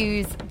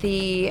use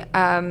the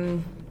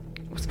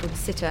what's it called,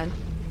 cittern,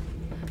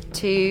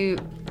 to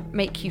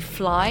make you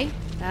fly.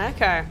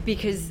 Okay.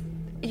 Because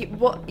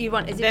what you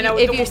want is then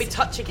if you won't be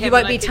touching him. You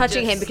won't be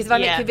touching him because if I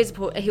make you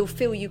visible, he'll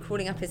feel you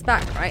crawling up his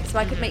back, right? So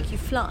I could make you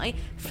fly,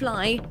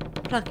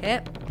 pluck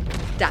it,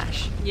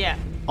 dash. Yeah.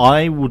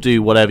 I will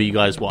do whatever you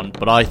guys want,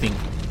 but I think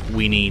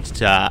we need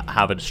to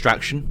have a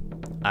distraction,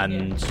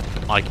 and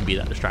I can be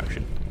that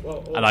distraction.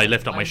 And I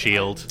lift up my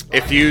shield.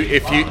 If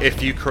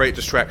you create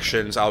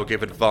distractions, I'll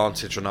give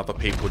advantage on other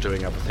people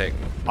doing other things.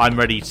 I'm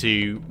ready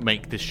to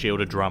make this shield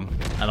a drum,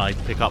 and I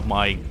pick up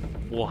my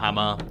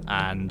warhammer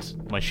and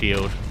my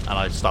shield, and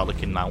I start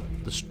looking out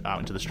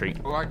into the street.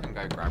 Or I can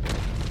go grab it.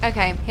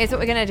 Okay, here's what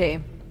we're gonna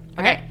do.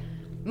 Okay,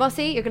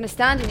 Mossy, you're gonna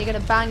stand and you're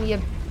gonna bang your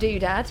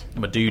doodad.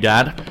 I'm a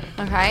doodad.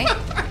 Okay.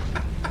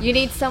 You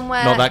need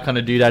somewhere... Not that kind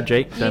of doodad,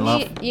 Jake. Don't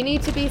laugh. You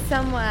need to be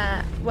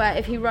somewhere where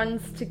if he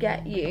runs to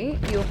get you,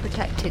 you're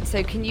protected.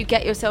 So can you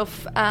get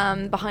yourself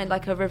behind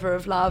like a river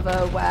of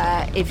lava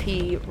where if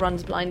he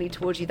runs blindly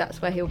towards you, that's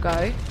where he'll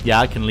go? Yeah,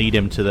 I can lead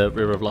him to the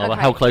river of lava.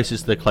 Okay. How close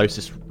is the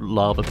closest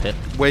lava pit?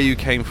 Where you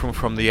came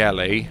from the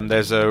alley,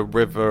 there's a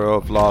river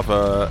of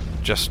lava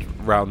just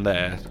round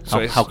there.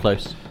 So How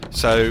close?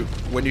 So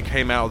when you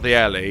came out of the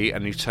alley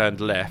and you turned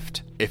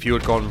left, if you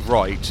had gone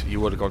right, you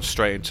would have gone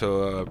straight into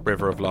a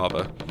river of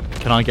lava.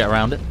 Can I get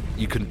around it?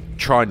 You can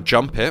try and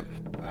jump it.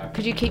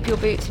 Could you keep your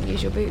boots and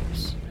use your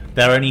boots?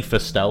 They're only for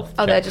stealth.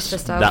 Oh, they're checks. just for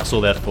stealth. That's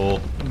all they're for.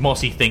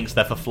 Mossy thinks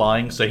they're for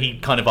flying, so he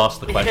kind of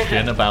asked the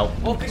question about...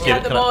 Oh, because you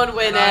had them on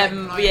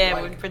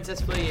when Princess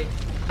flew you.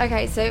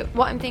 Okay, so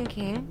what I'm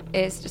thinking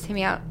is, just hear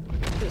me out.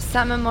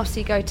 Sam and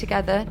Mossy go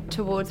together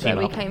towards where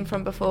we came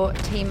from before,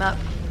 team up.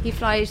 He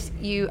flies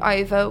you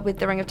over with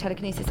the ring of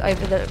telekinesis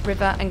over the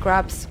river and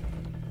grabs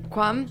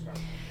Quam.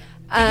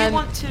 You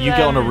want to... You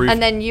get on a roof.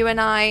 And then you and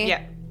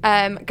I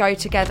go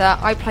together.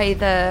 I play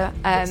the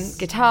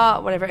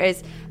guitar, whatever it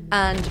is,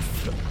 and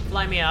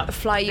Fly me up.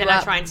 Fly you then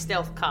up. I try and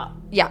stealth cut.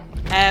 Yeah.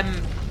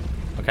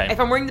 Okay. If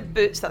I'm wearing the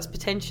boots, that's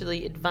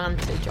potentially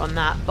advantage on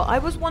that. But I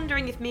was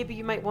wondering if maybe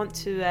you might want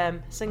to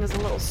sing us a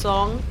little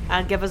song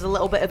and give us a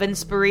little bit of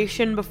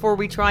inspiration before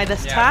we try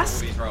this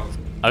task.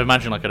 I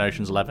imagine like an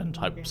Ocean's 11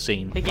 type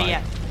scene. Okay, like,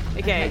 yeah.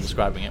 Okay.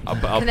 Describing it.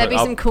 Can there be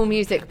some cool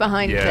music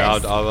behind this?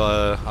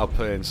 I'll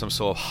put in some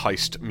sort of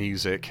heist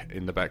music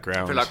in the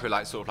background. I feel like we're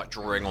like sort of like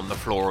drawing on the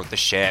floor of the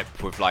ship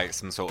with like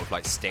some sort of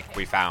like stick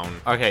we found.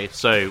 Okay,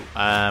 so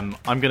I'm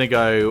gonna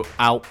go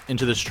out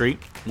into the street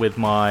with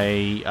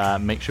my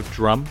makeshift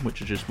drum,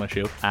 which is just my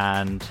shield,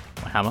 and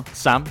my hammer.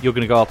 Sam, you're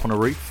gonna go up on a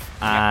roof,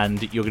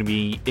 and you're gonna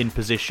be in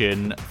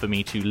position for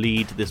me to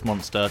lead this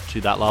monster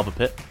to that lava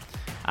pit.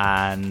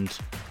 And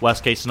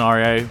worst case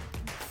scenario,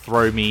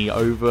 throw me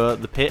over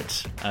the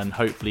pit and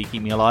hopefully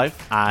keep me alive.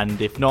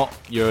 And if not,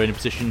 you're in a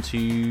position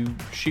to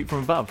shoot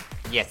from above.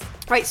 Yes.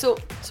 Right, so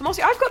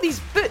Mossy, I've got these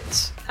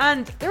boots,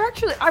 and they're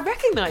actually, I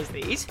recognise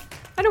these.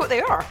 I know what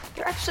they are.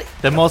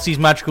 They're Marcy's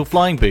magical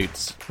flying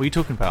boots. What are you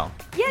talking about?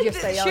 Yeah,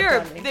 Yes, they are, sure.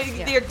 darling.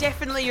 They're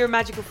definitely your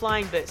magical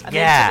flying boots. And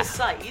Yeah. then to the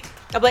side,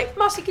 I'm like,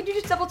 Mossy, could you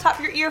just double tap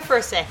your ear for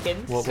a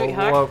second,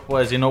 sweetheart?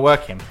 What, is it not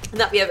working? And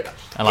that, yeah, we go.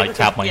 I like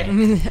tap my ear.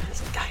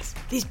 Listen, guys,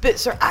 these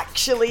boots are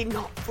actually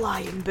not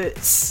flying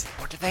boots.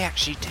 What do they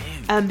actually do?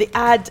 They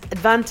add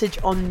advantage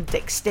on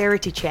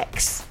dexterity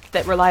checks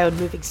that rely on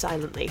moving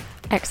silently.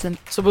 Excellent.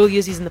 So we'll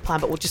use these in the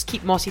plan, but we'll just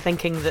keep Mossy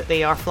thinking that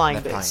they are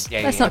flying They're boots.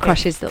 flying. Yeah, Let's not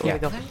crush his little. There we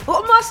go.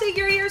 Oh, Mossy,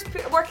 your ear's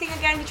working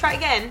again. You try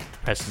again.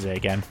 Presses it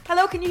again.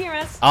 Hello, can you hear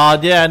us?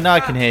 Yeah, no, I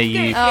can hear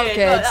you. Oh, good.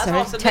 That's Sorry,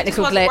 awesome.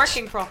 technical it just wasn't glitch.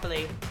 working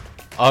properly.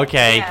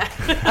 Okay. Yeah.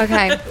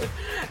 Okay.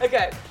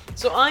 Okay.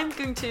 So I'm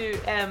going to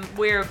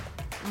wear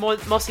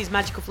Mossy's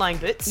magical flying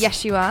boots.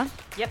 Yes, you are.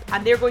 Yep.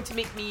 And they're going to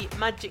make me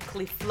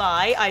magically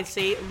fly. I'd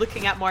say,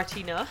 looking at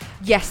Martina.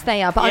 Yes,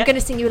 they are. But I'm Yeah. going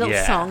to sing you a little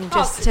Yeah. song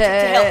just to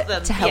help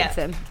them. To help Yeah.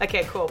 them.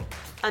 Okay, cool.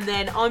 And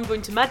then I'm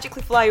going to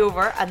magically fly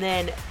over and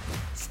then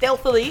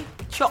stealthily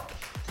chop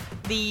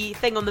the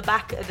thing on the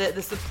back,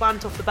 the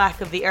plant off the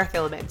back of the earth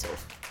elemental.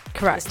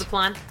 Correct. That's the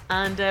plan.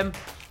 And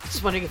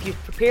just wondering if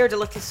you've prepared a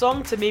little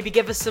song to maybe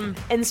give us some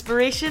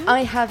inspiration.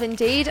 I have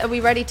indeed. Are we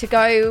ready to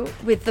go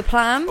with the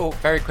plan? Oh,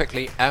 very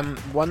quickly.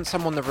 Once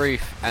I'm on the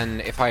roof,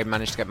 and if I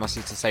manage to get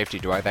Mossy to safety,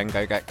 do I then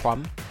go get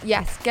Quam?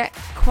 Yes, get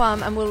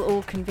Quam and we'll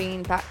all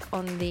convene back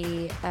on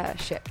the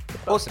ship.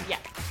 Awesome. Yeah.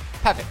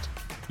 Perfect.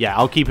 Yeah,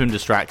 I'll keep him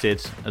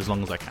distracted as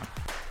long as I can.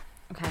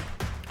 Okay.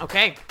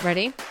 Okay.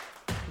 Ready?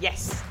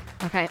 Yes.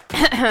 Okay.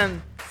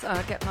 So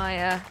I'll get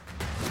my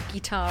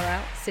guitar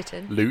out. Sit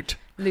in. Loot.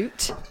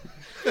 Lute.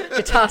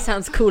 Guitar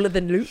sounds cooler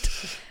than lute.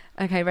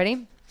 Okay,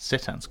 ready?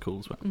 Sitan's cool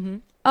as well.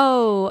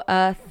 Oh,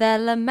 earth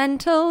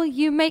elemental,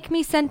 you make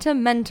me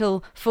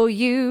sentimental, for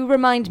you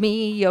remind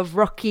me of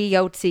rocky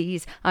old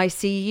seas. I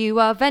see you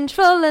are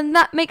vengeful, and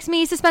that makes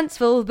me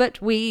suspenseful,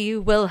 but we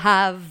will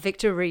have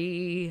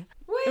victory.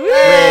 I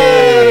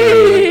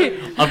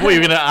thought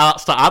you were going to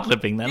start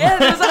ad-libbing then. Yeah,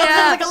 there was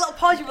Yeah. like a little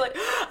pause. You were like,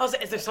 I was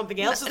like, is there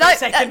something else? Is No, there a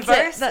second that's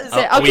verse? it, that's Is it.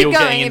 it- I'll Are we keep all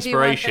going getting if you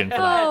want. inspiration for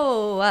that?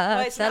 Oh,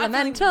 Right, earth so I'm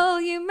elemental,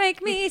 you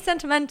make me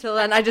sentimental,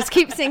 and I just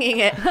keep singing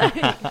it.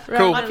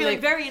 Cool. I'm feeling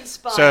very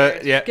inspired. So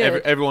yeah,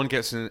 Good. everyone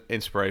gets an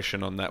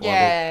inspiration on that one.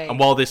 Yay. And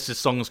while this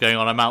song's going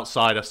on, I'm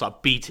outside. I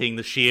start beating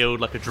the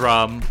shield like a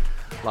drum.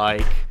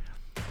 Like,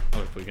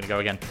 oh, we're gonna go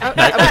again.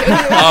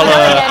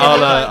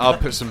 I'll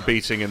put some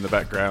beating in the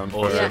background.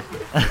 Awesome.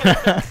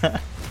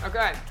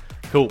 Okay.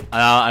 Cool.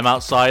 I'm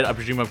outside. I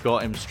presume I've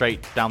got him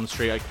straight down the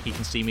street. He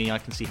can see me. I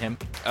can see him.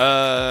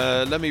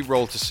 Let me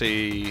roll to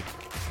see.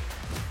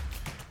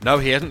 No,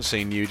 he hasn't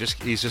seen you.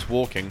 He's just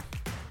walking.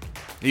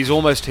 He's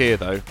almost here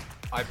though.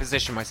 I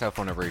position myself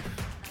on a roof.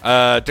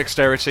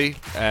 Dexterity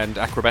and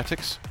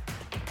acrobatics.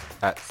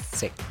 At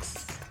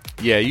 6.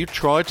 Yeah, you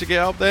tried to get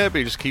up there, but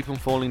you just keep on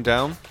falling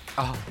down.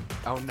 Oh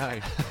no.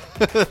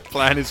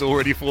 Plan is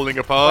already falling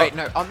apart. Wait,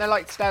 no, aren't there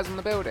like stairs on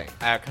the building?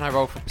 Can I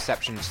roll for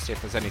perception to see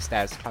if there's any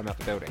stairs to climb up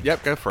the building?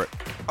 Yep, go for it.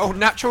 Oh,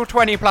 natural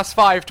 20 plus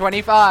 5,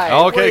 25.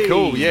 Oh, okay, Whee!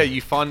 cool. Yeah,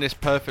 you find this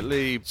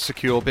perfectly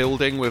secure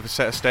building with a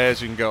set of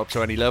stairs. You can go up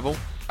to any level.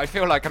 I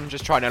feel like I'm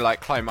just trying to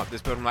like climb up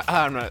this building, like,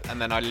 oh no,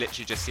 and then I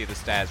literally just see the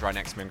stairs right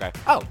next to me and go,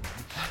 oh,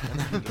 and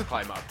then just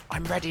climb up.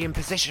 I'm ready in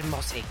position,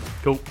 Mossy.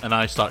 Cool. And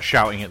I start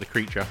shouting at the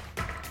creature.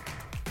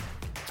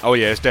 Oh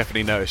yeah, it's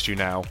definitely noticed you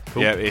now.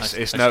 Cool. Yeah,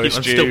 it's I'm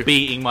noticed you. still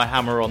beating my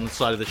hammer on the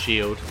side of the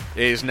shield.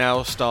 It has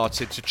now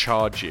started to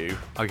charge you.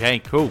 Okay,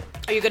 cool.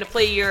 Are you going to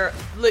play your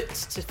lute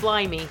to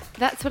fly me?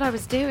 That's what I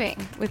was doing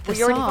with the Well,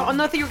 you already song. oh,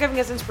 no, I thought you were giving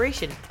us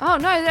inspiration. Oh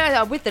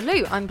no, with the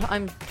lute, I'm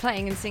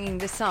playing and singing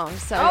this song.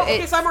 So Oh, okay,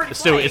 it's, so I'm already It's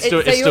still- flying. it's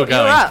still- so you're, going.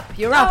 You're up.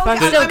 You're up. Oh, I'm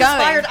okay, still I'm going.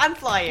 inspired and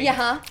flying.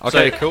 Yeah.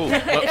 Okay, cool.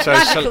 It's So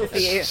magical for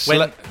you.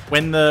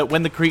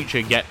 When the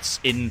creature gets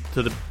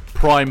into the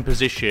prime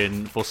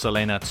position for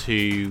Selena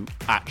to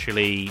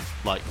actually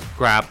like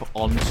grab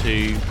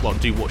onto, well,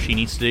 do what she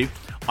needs to do,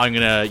 I'm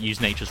gonna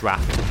use Nature's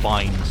Wrath to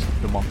bind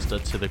the monster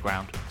to the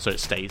ground. so it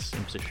stays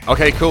in position.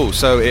 Okay, cool.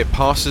 So it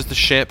passes the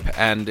ship,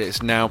 and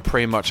it's now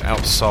pretty much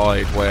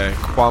outside where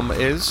Quam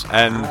is.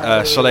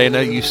 And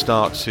Selena, you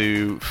start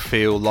to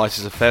feel light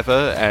as a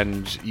feather,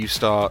 and you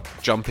start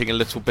jumping a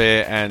little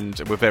bit, and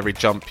with every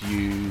jump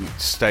you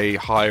stay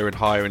higher and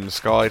higher in the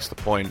sky to the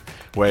point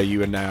where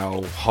you are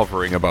now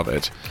hovering above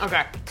it.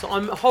 Okay, so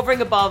I'm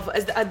hovering above.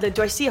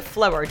 Do I see a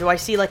flower? Do I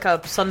see like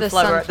a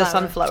sunflower? The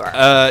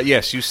sunflower.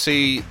 Yes, you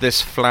see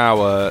this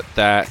flower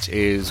that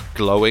is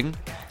glowing,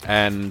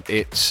 and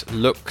it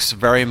looks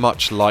very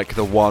much like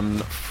the one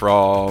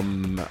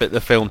from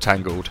the film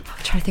Tangled.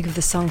 I'm trying to think of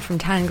the song from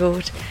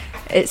Tangled.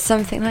 It's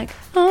something like,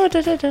 oh,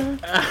 da da da.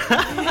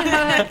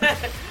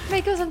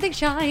 Make something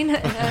shine.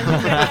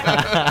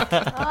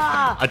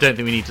 I don't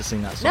think we need to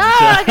sing that song. No,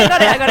 I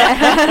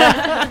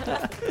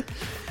got it.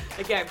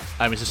 Okay.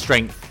 It's a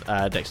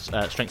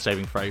strength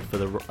saving throw for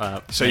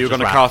the. So you're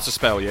going to cast a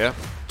spell, yeah?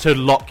 To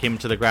lock him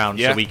to the ground,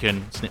 Yeah. so we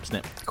can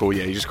snip. Cool.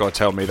 Yeah, you just got to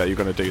tell me that you're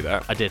going to do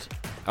that. I did.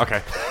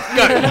 Okay.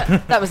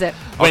 That was it.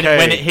 When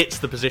it hits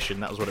the position,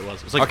 that was what it was.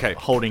 It was like Okay.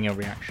 holding a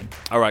reaction.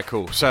 All right,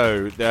 cool.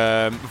 So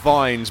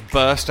vines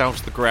burst out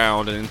of the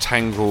ground and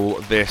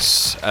entangle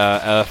this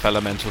earth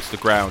elemental to the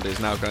ground. It is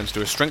now going to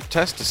do a strength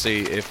test to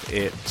see if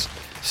it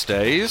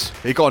stays.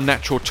 It got a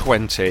natural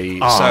 20,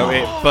 so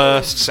it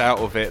bursts out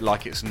of it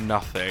like it's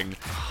nothing,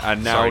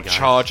 and now Sorry, guys.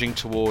 charging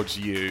towards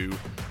you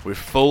with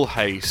full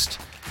haste.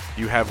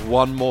 You have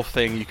one more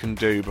thing you can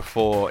do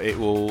before it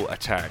will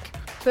attack.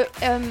 But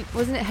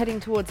wasn't it heading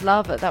towards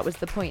lava? That was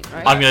the point,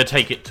 right? I'm going to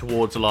take it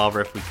towards the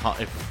lava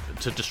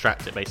to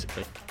distract it,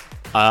 basically.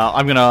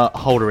 I'm going to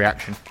hold a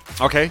reaction.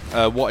 Okay,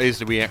 what is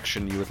the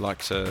reaction you would like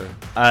to...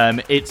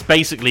 It's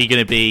basically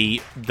going to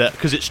be that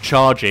because it's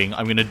charging,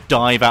 I'm going to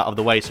dive out of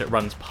the way so it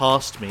runs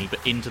past me,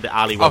 but into the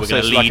alley where we're so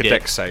going to it's lead like a it.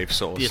 dex save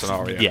sort of Yes,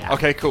 scenario. yeah.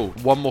 Okay, cool.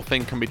 One more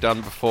thing can be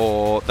done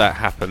before that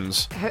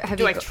happens.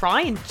 Do I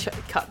try and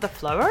cut the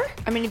flower?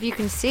 I mean, if you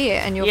can see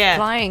it and you're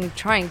flying,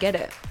 try and get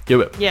it.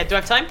 Do it. Yeah, do I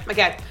have time?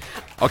 Okay.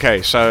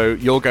 Okay, so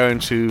you're going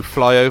to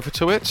fly over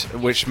to it,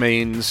 which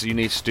means you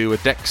need to do a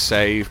dex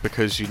save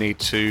because you need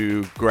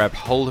to grab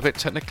hold of it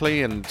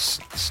technically and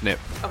snip.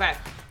 Okay.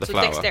 The so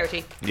flower.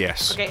 dexterity.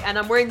 Yes. Okay, and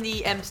I'm wearing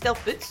the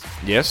stealth boots,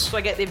 Yes. so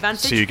I get the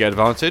advantage. So you get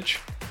advantage.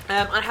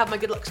 I have my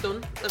good luck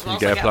stone as well. You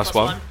so get I a plus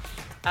one.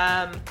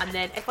 And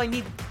then if I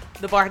need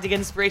the bardic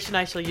inspiration,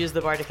 I shall use the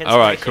bardic inspiration. All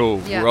right,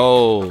 cool. Yeah.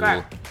 Roll.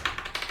 Okay.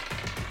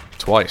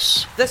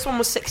 Twice. This one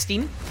was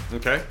 16,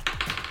 Okay.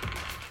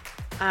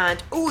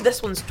 and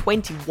this one's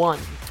 21.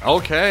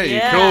 Okay,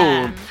 Yeah.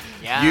 cool.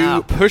 Yeah.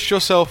 You push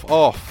yourself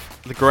off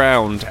the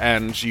ground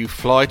and you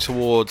fly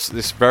towards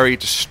this very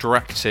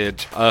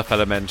distracted earth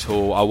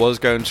elemental. I was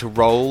going to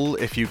roll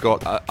if you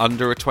got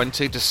under a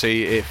 20 to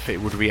see if it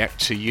would react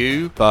to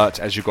you, but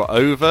as you got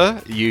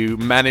over, you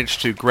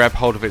managed to grab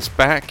hold of its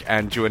back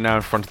and you are now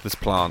in front of this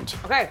plant.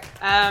 Okay.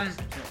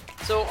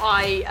 So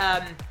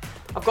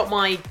I've got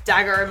my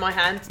dagger in my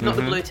hand, not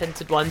the blue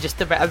tinted one, just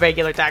a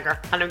regular dagger,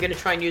 and I'm going to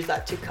try and use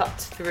that to cut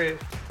through.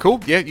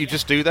 Cool, yeah, you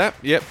just do that.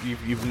 Yep,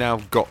 you've now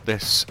got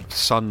this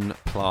sun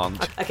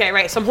plant. Okay,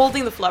 right, so I'm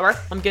holding the flower.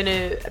 I'm going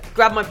to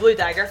grab my blue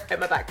dagger out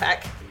my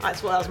backpack.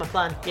 That was my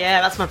plan.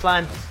 Yeah, that's my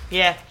plan.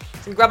 Yeah.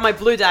 So I'm grab my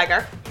blue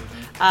dagger,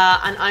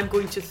 and I'm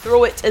going to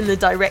throw it in the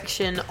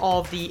direction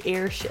of the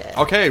airship.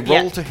 Okay,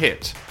 roll to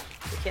hit.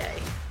 Okay.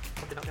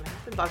 Probably not going to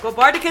happen, but I've got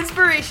bardic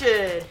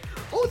inspiration.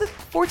 Oh, the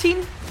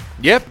 14.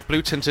 Yep,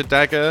 blue tinted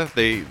dagger,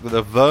 the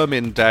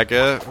vermin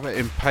dagger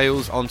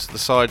impales onto the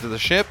side of the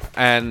ship,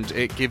 and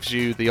it gives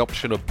you the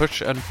option of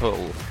push and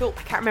pull. Cool.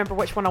 I can't remember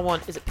which one I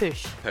want. Is it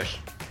push? Push.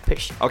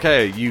 Push.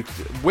 Okay, you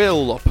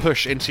will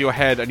push into your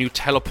head and you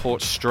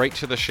teleport straight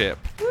to the ship.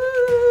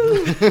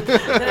 Woo!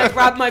 Then I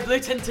grab my blue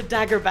tinted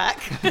dagger back.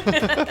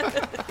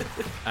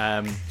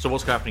 So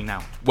what's happening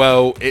now?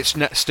 Well, it's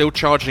still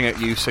charging at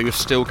you, so you're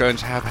still going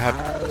to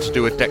have to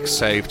do a dex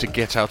save to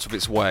get out of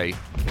its way.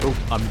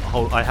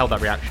 Oh, I held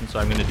that reaction, so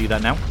I'm going to do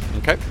that now.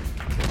 Okay.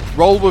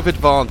 Roll with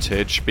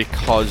advantage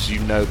because you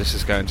know this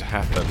is going to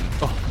happen.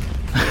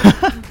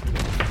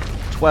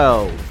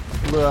 12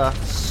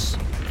 plus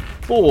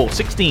 4,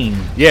 16.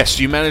 Yes,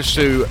 you manage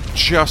to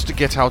just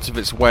get out of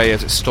its way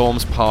as it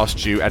storms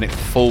past you and it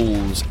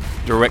falls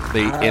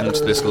directly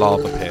into this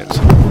lava pit.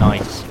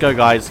 Nice. Go,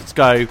 guys. Let's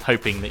go.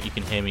 Hoping that you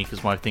can hear me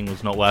because my thing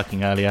was not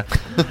working earlier.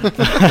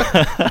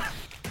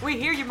 We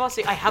hear you,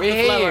 Mossy. I have We the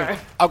hear flower. you.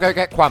 I'll go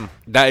get Quam.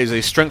 That is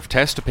a strength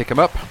test to pick him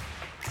up.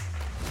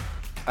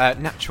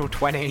 Natural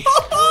 20.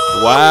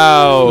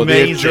 Wow,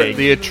 Amazing.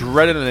 the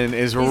adrenaline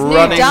is These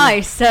running. new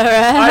dice, so...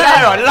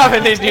 I know, I'm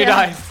loving these new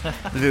dice.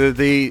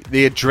 The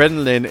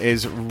adrenaline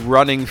is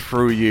running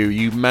through you.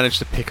 You manage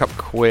to pick up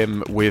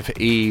Quim with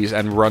ease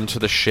and run to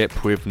the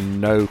ship with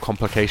no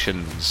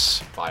complications.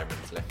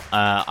 Fireman's lift.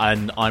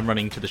 And I'm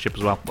running to the ship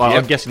as well. Well,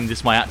 Yep. I'm guessing this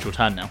is my actual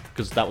turn now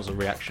because that was a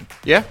reaction.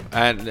 Yeah,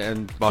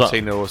 and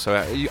Martina also.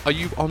 Are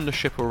you on the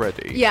ship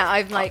already? Yeah,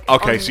 I'm Okay,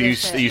 on so the you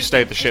ship. you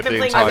stayed the ship the been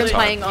playing- entire I've been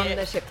time. playing on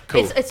the ship.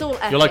 Cool. It's all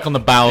epic. You're like on the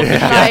bow of the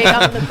ship. Yeah, like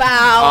on the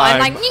bow and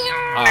like.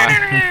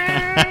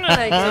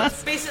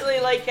 It's basically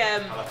like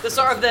the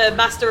sort of the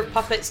Master of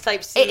Puppets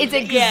type scene. It's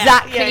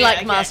exactly like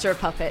okay. Master of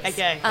Puppets.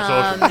 Okay.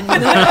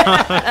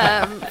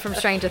 From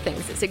Stranger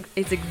Things.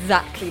 It's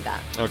exactly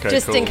that. Okay,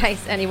 just in cool.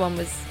 case anyone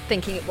was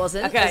thinking it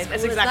wasn't. Okay, as that's cool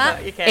as exactly that.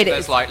 what you It can. is.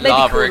 There's like Maybe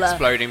lava cooler.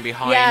 exploding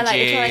behind Yeah, like,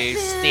 you, it's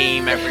like,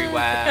 steam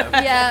everywhere.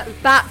 Yeah,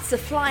 bats are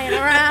flying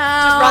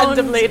around.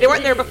 Randomly. They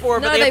weren't there before,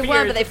 but No, they weren't,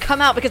 appeared. but they've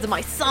come out because of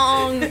my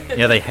song.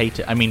 Yeah, they hate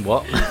it. I mean,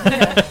 what?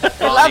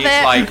 They love Barney's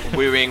it. like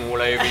wooing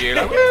all over you.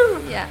 Like,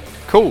 woo! Yeah.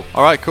 Cool.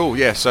 All right, cool.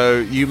 Yeah, so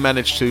you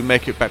managed to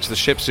make it back to the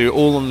ship, so you're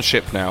all on the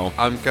ship now.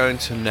 I'm going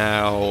to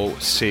now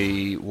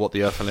see what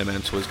the Earth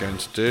Elemental is going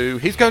to do.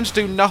 He's going to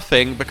do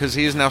nothing because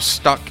he is now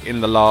stuck in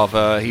the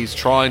lava. He's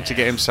trying to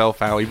get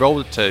himself out. He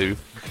rolled a 2.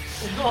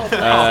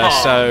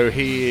 So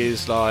he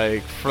is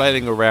like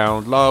flailing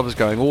around. Lava's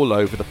going all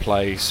over the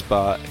place,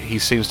 but he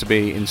seems to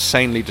be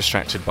insanely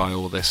distracted by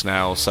all this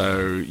now.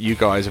 So you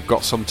guys have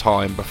got some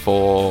time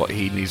before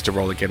he needs to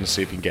roll again to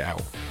see if he can get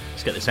out.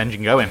 Let's get this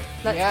engine going.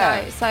 Let's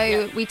Yeah. go.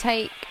 So we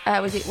take.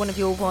 Was it one of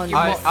your wands?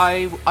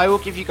 I will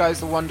give you guys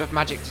the wand of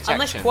magic detection.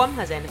 Unless Quam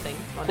has anything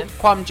on him.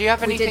 Quam, do you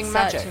have We did anything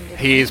search magic? him, didn't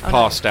He we? is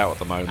passed out at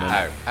the moment.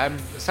 Oh,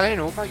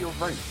 Selena, what about your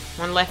rope?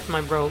 One left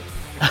my rope.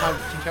 Do you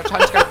have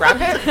time to go grab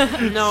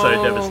it? No.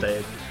 So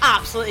devastated.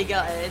 Absolutely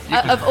gutted.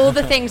 Of all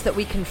the things that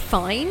we can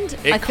find,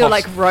 It I feel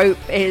costs- like rope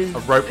is. A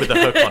rope with a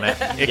hook on it.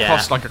 It Yeah.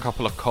 costs like a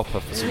couple of copper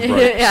for some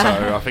rope, Yeah.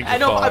 so I think I you're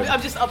know, fine. but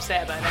I'm just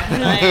upset about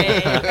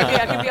it.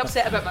 I can be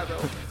upset about my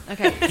rope.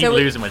 Okay, Keep so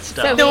losing with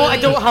stuff. No, I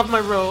don't have my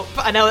rope.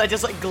 I know I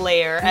just like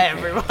glare at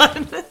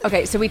everyone.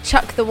 Okay, so we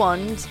chuck the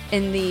wand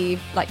in the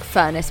like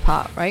furnace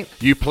part, right?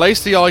 You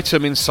place the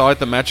item inside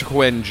the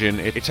magical engine.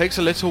 It takes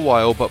a little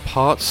while, but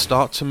parts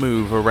start to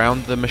move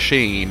around the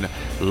machine.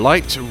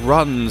 Light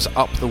runs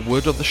up the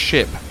wood of the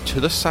ship to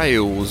the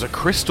sails.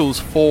 Crystals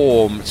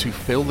form to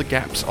fill the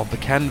gaps of the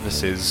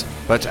canvases.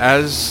 But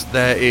as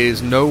there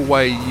is no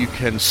way you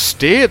can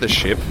steer the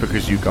ship,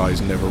 because you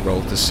guys never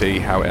rolled to see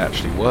how it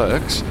actually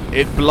works,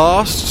 it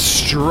blasts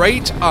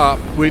straight up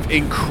with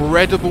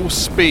incredible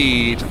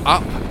speed.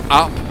 Up,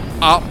 up,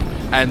 up,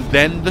 and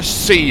then the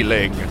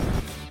ceiling.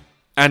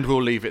 And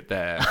we'll leave it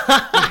there.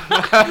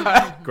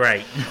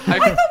 Great. I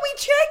thought we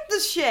checked the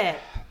ship.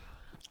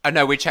 Oh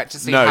no, we checked to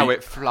see No, how you-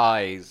 it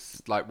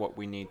flies, like what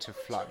we need to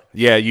fly.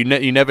 Yeah, you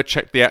never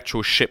check the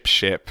actual ship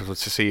to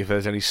see if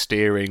there's any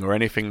steering or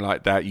anything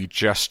like that. You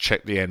just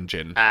check the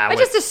engine. I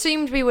just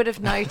assumed we would have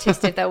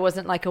noticed if there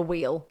wasn't like a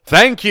wheel.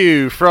 Thank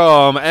you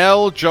from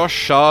Elle, Josh,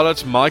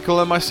 Charlotte, Michael,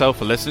 and myself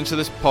for listening to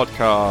this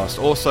podcast.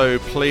 Also,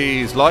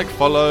 please like,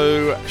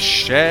 follow,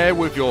 share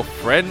with your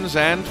friends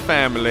and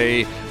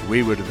family.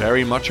 We would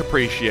very much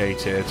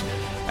appreciate it.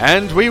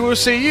 And we will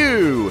see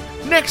you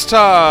next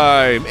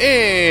time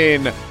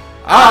in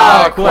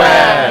Our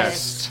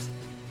Quest.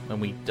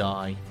 When we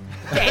die.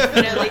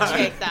 Definitely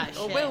check that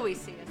Or shit. will we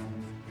see it?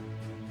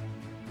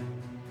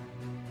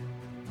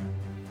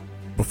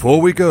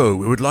 Before we go,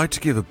 we would like to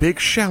give a big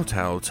shout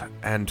out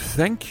and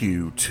thank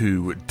you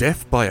to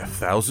Death by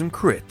 1,000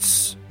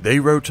 Crits. They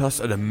wrote us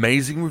an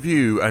amazing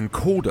review and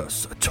called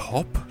us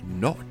top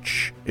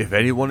notch. If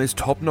anyone is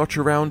top notch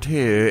around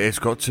here, it's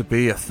got to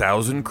be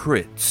 1,000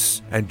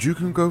 Crits. And you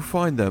can go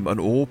find them on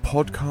all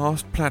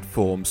podcast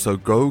platforms, so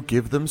go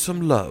give them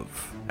some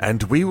love.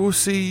 And we will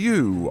see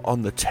you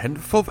on the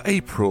 10th of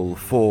April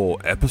for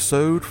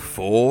episode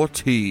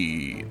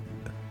 14.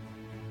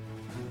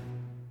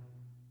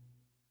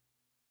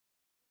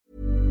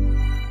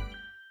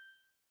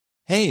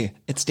 Hey,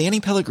 it's Danny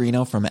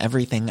Pellegrino from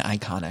Everything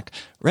Iconic.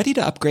 Ready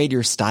to upgrade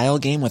your style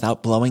game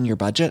without blowing your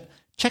budget?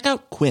 Check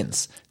out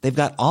Quince. They've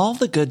got all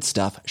the good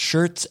stuff,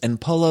 shirts and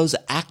polos,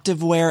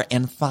 activewear,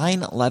 and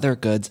fine leather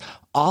goods,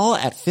 all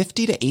at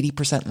 50 to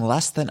 80%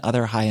 less than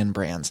other high-end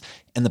brands.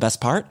 And the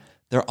best part?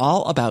 They're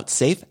all about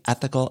safe,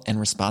 ethical, and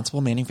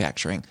responsible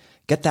manufacturing.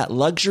 Get that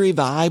luxury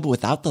vibe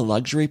without the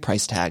luxury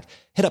price tag.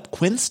 Hit up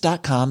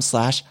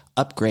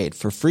quince.com/upgrade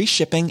for free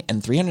shipping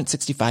and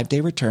 365-day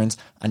returns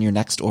on your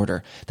next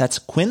order. That's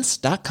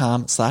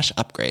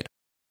quince.com/upgrade.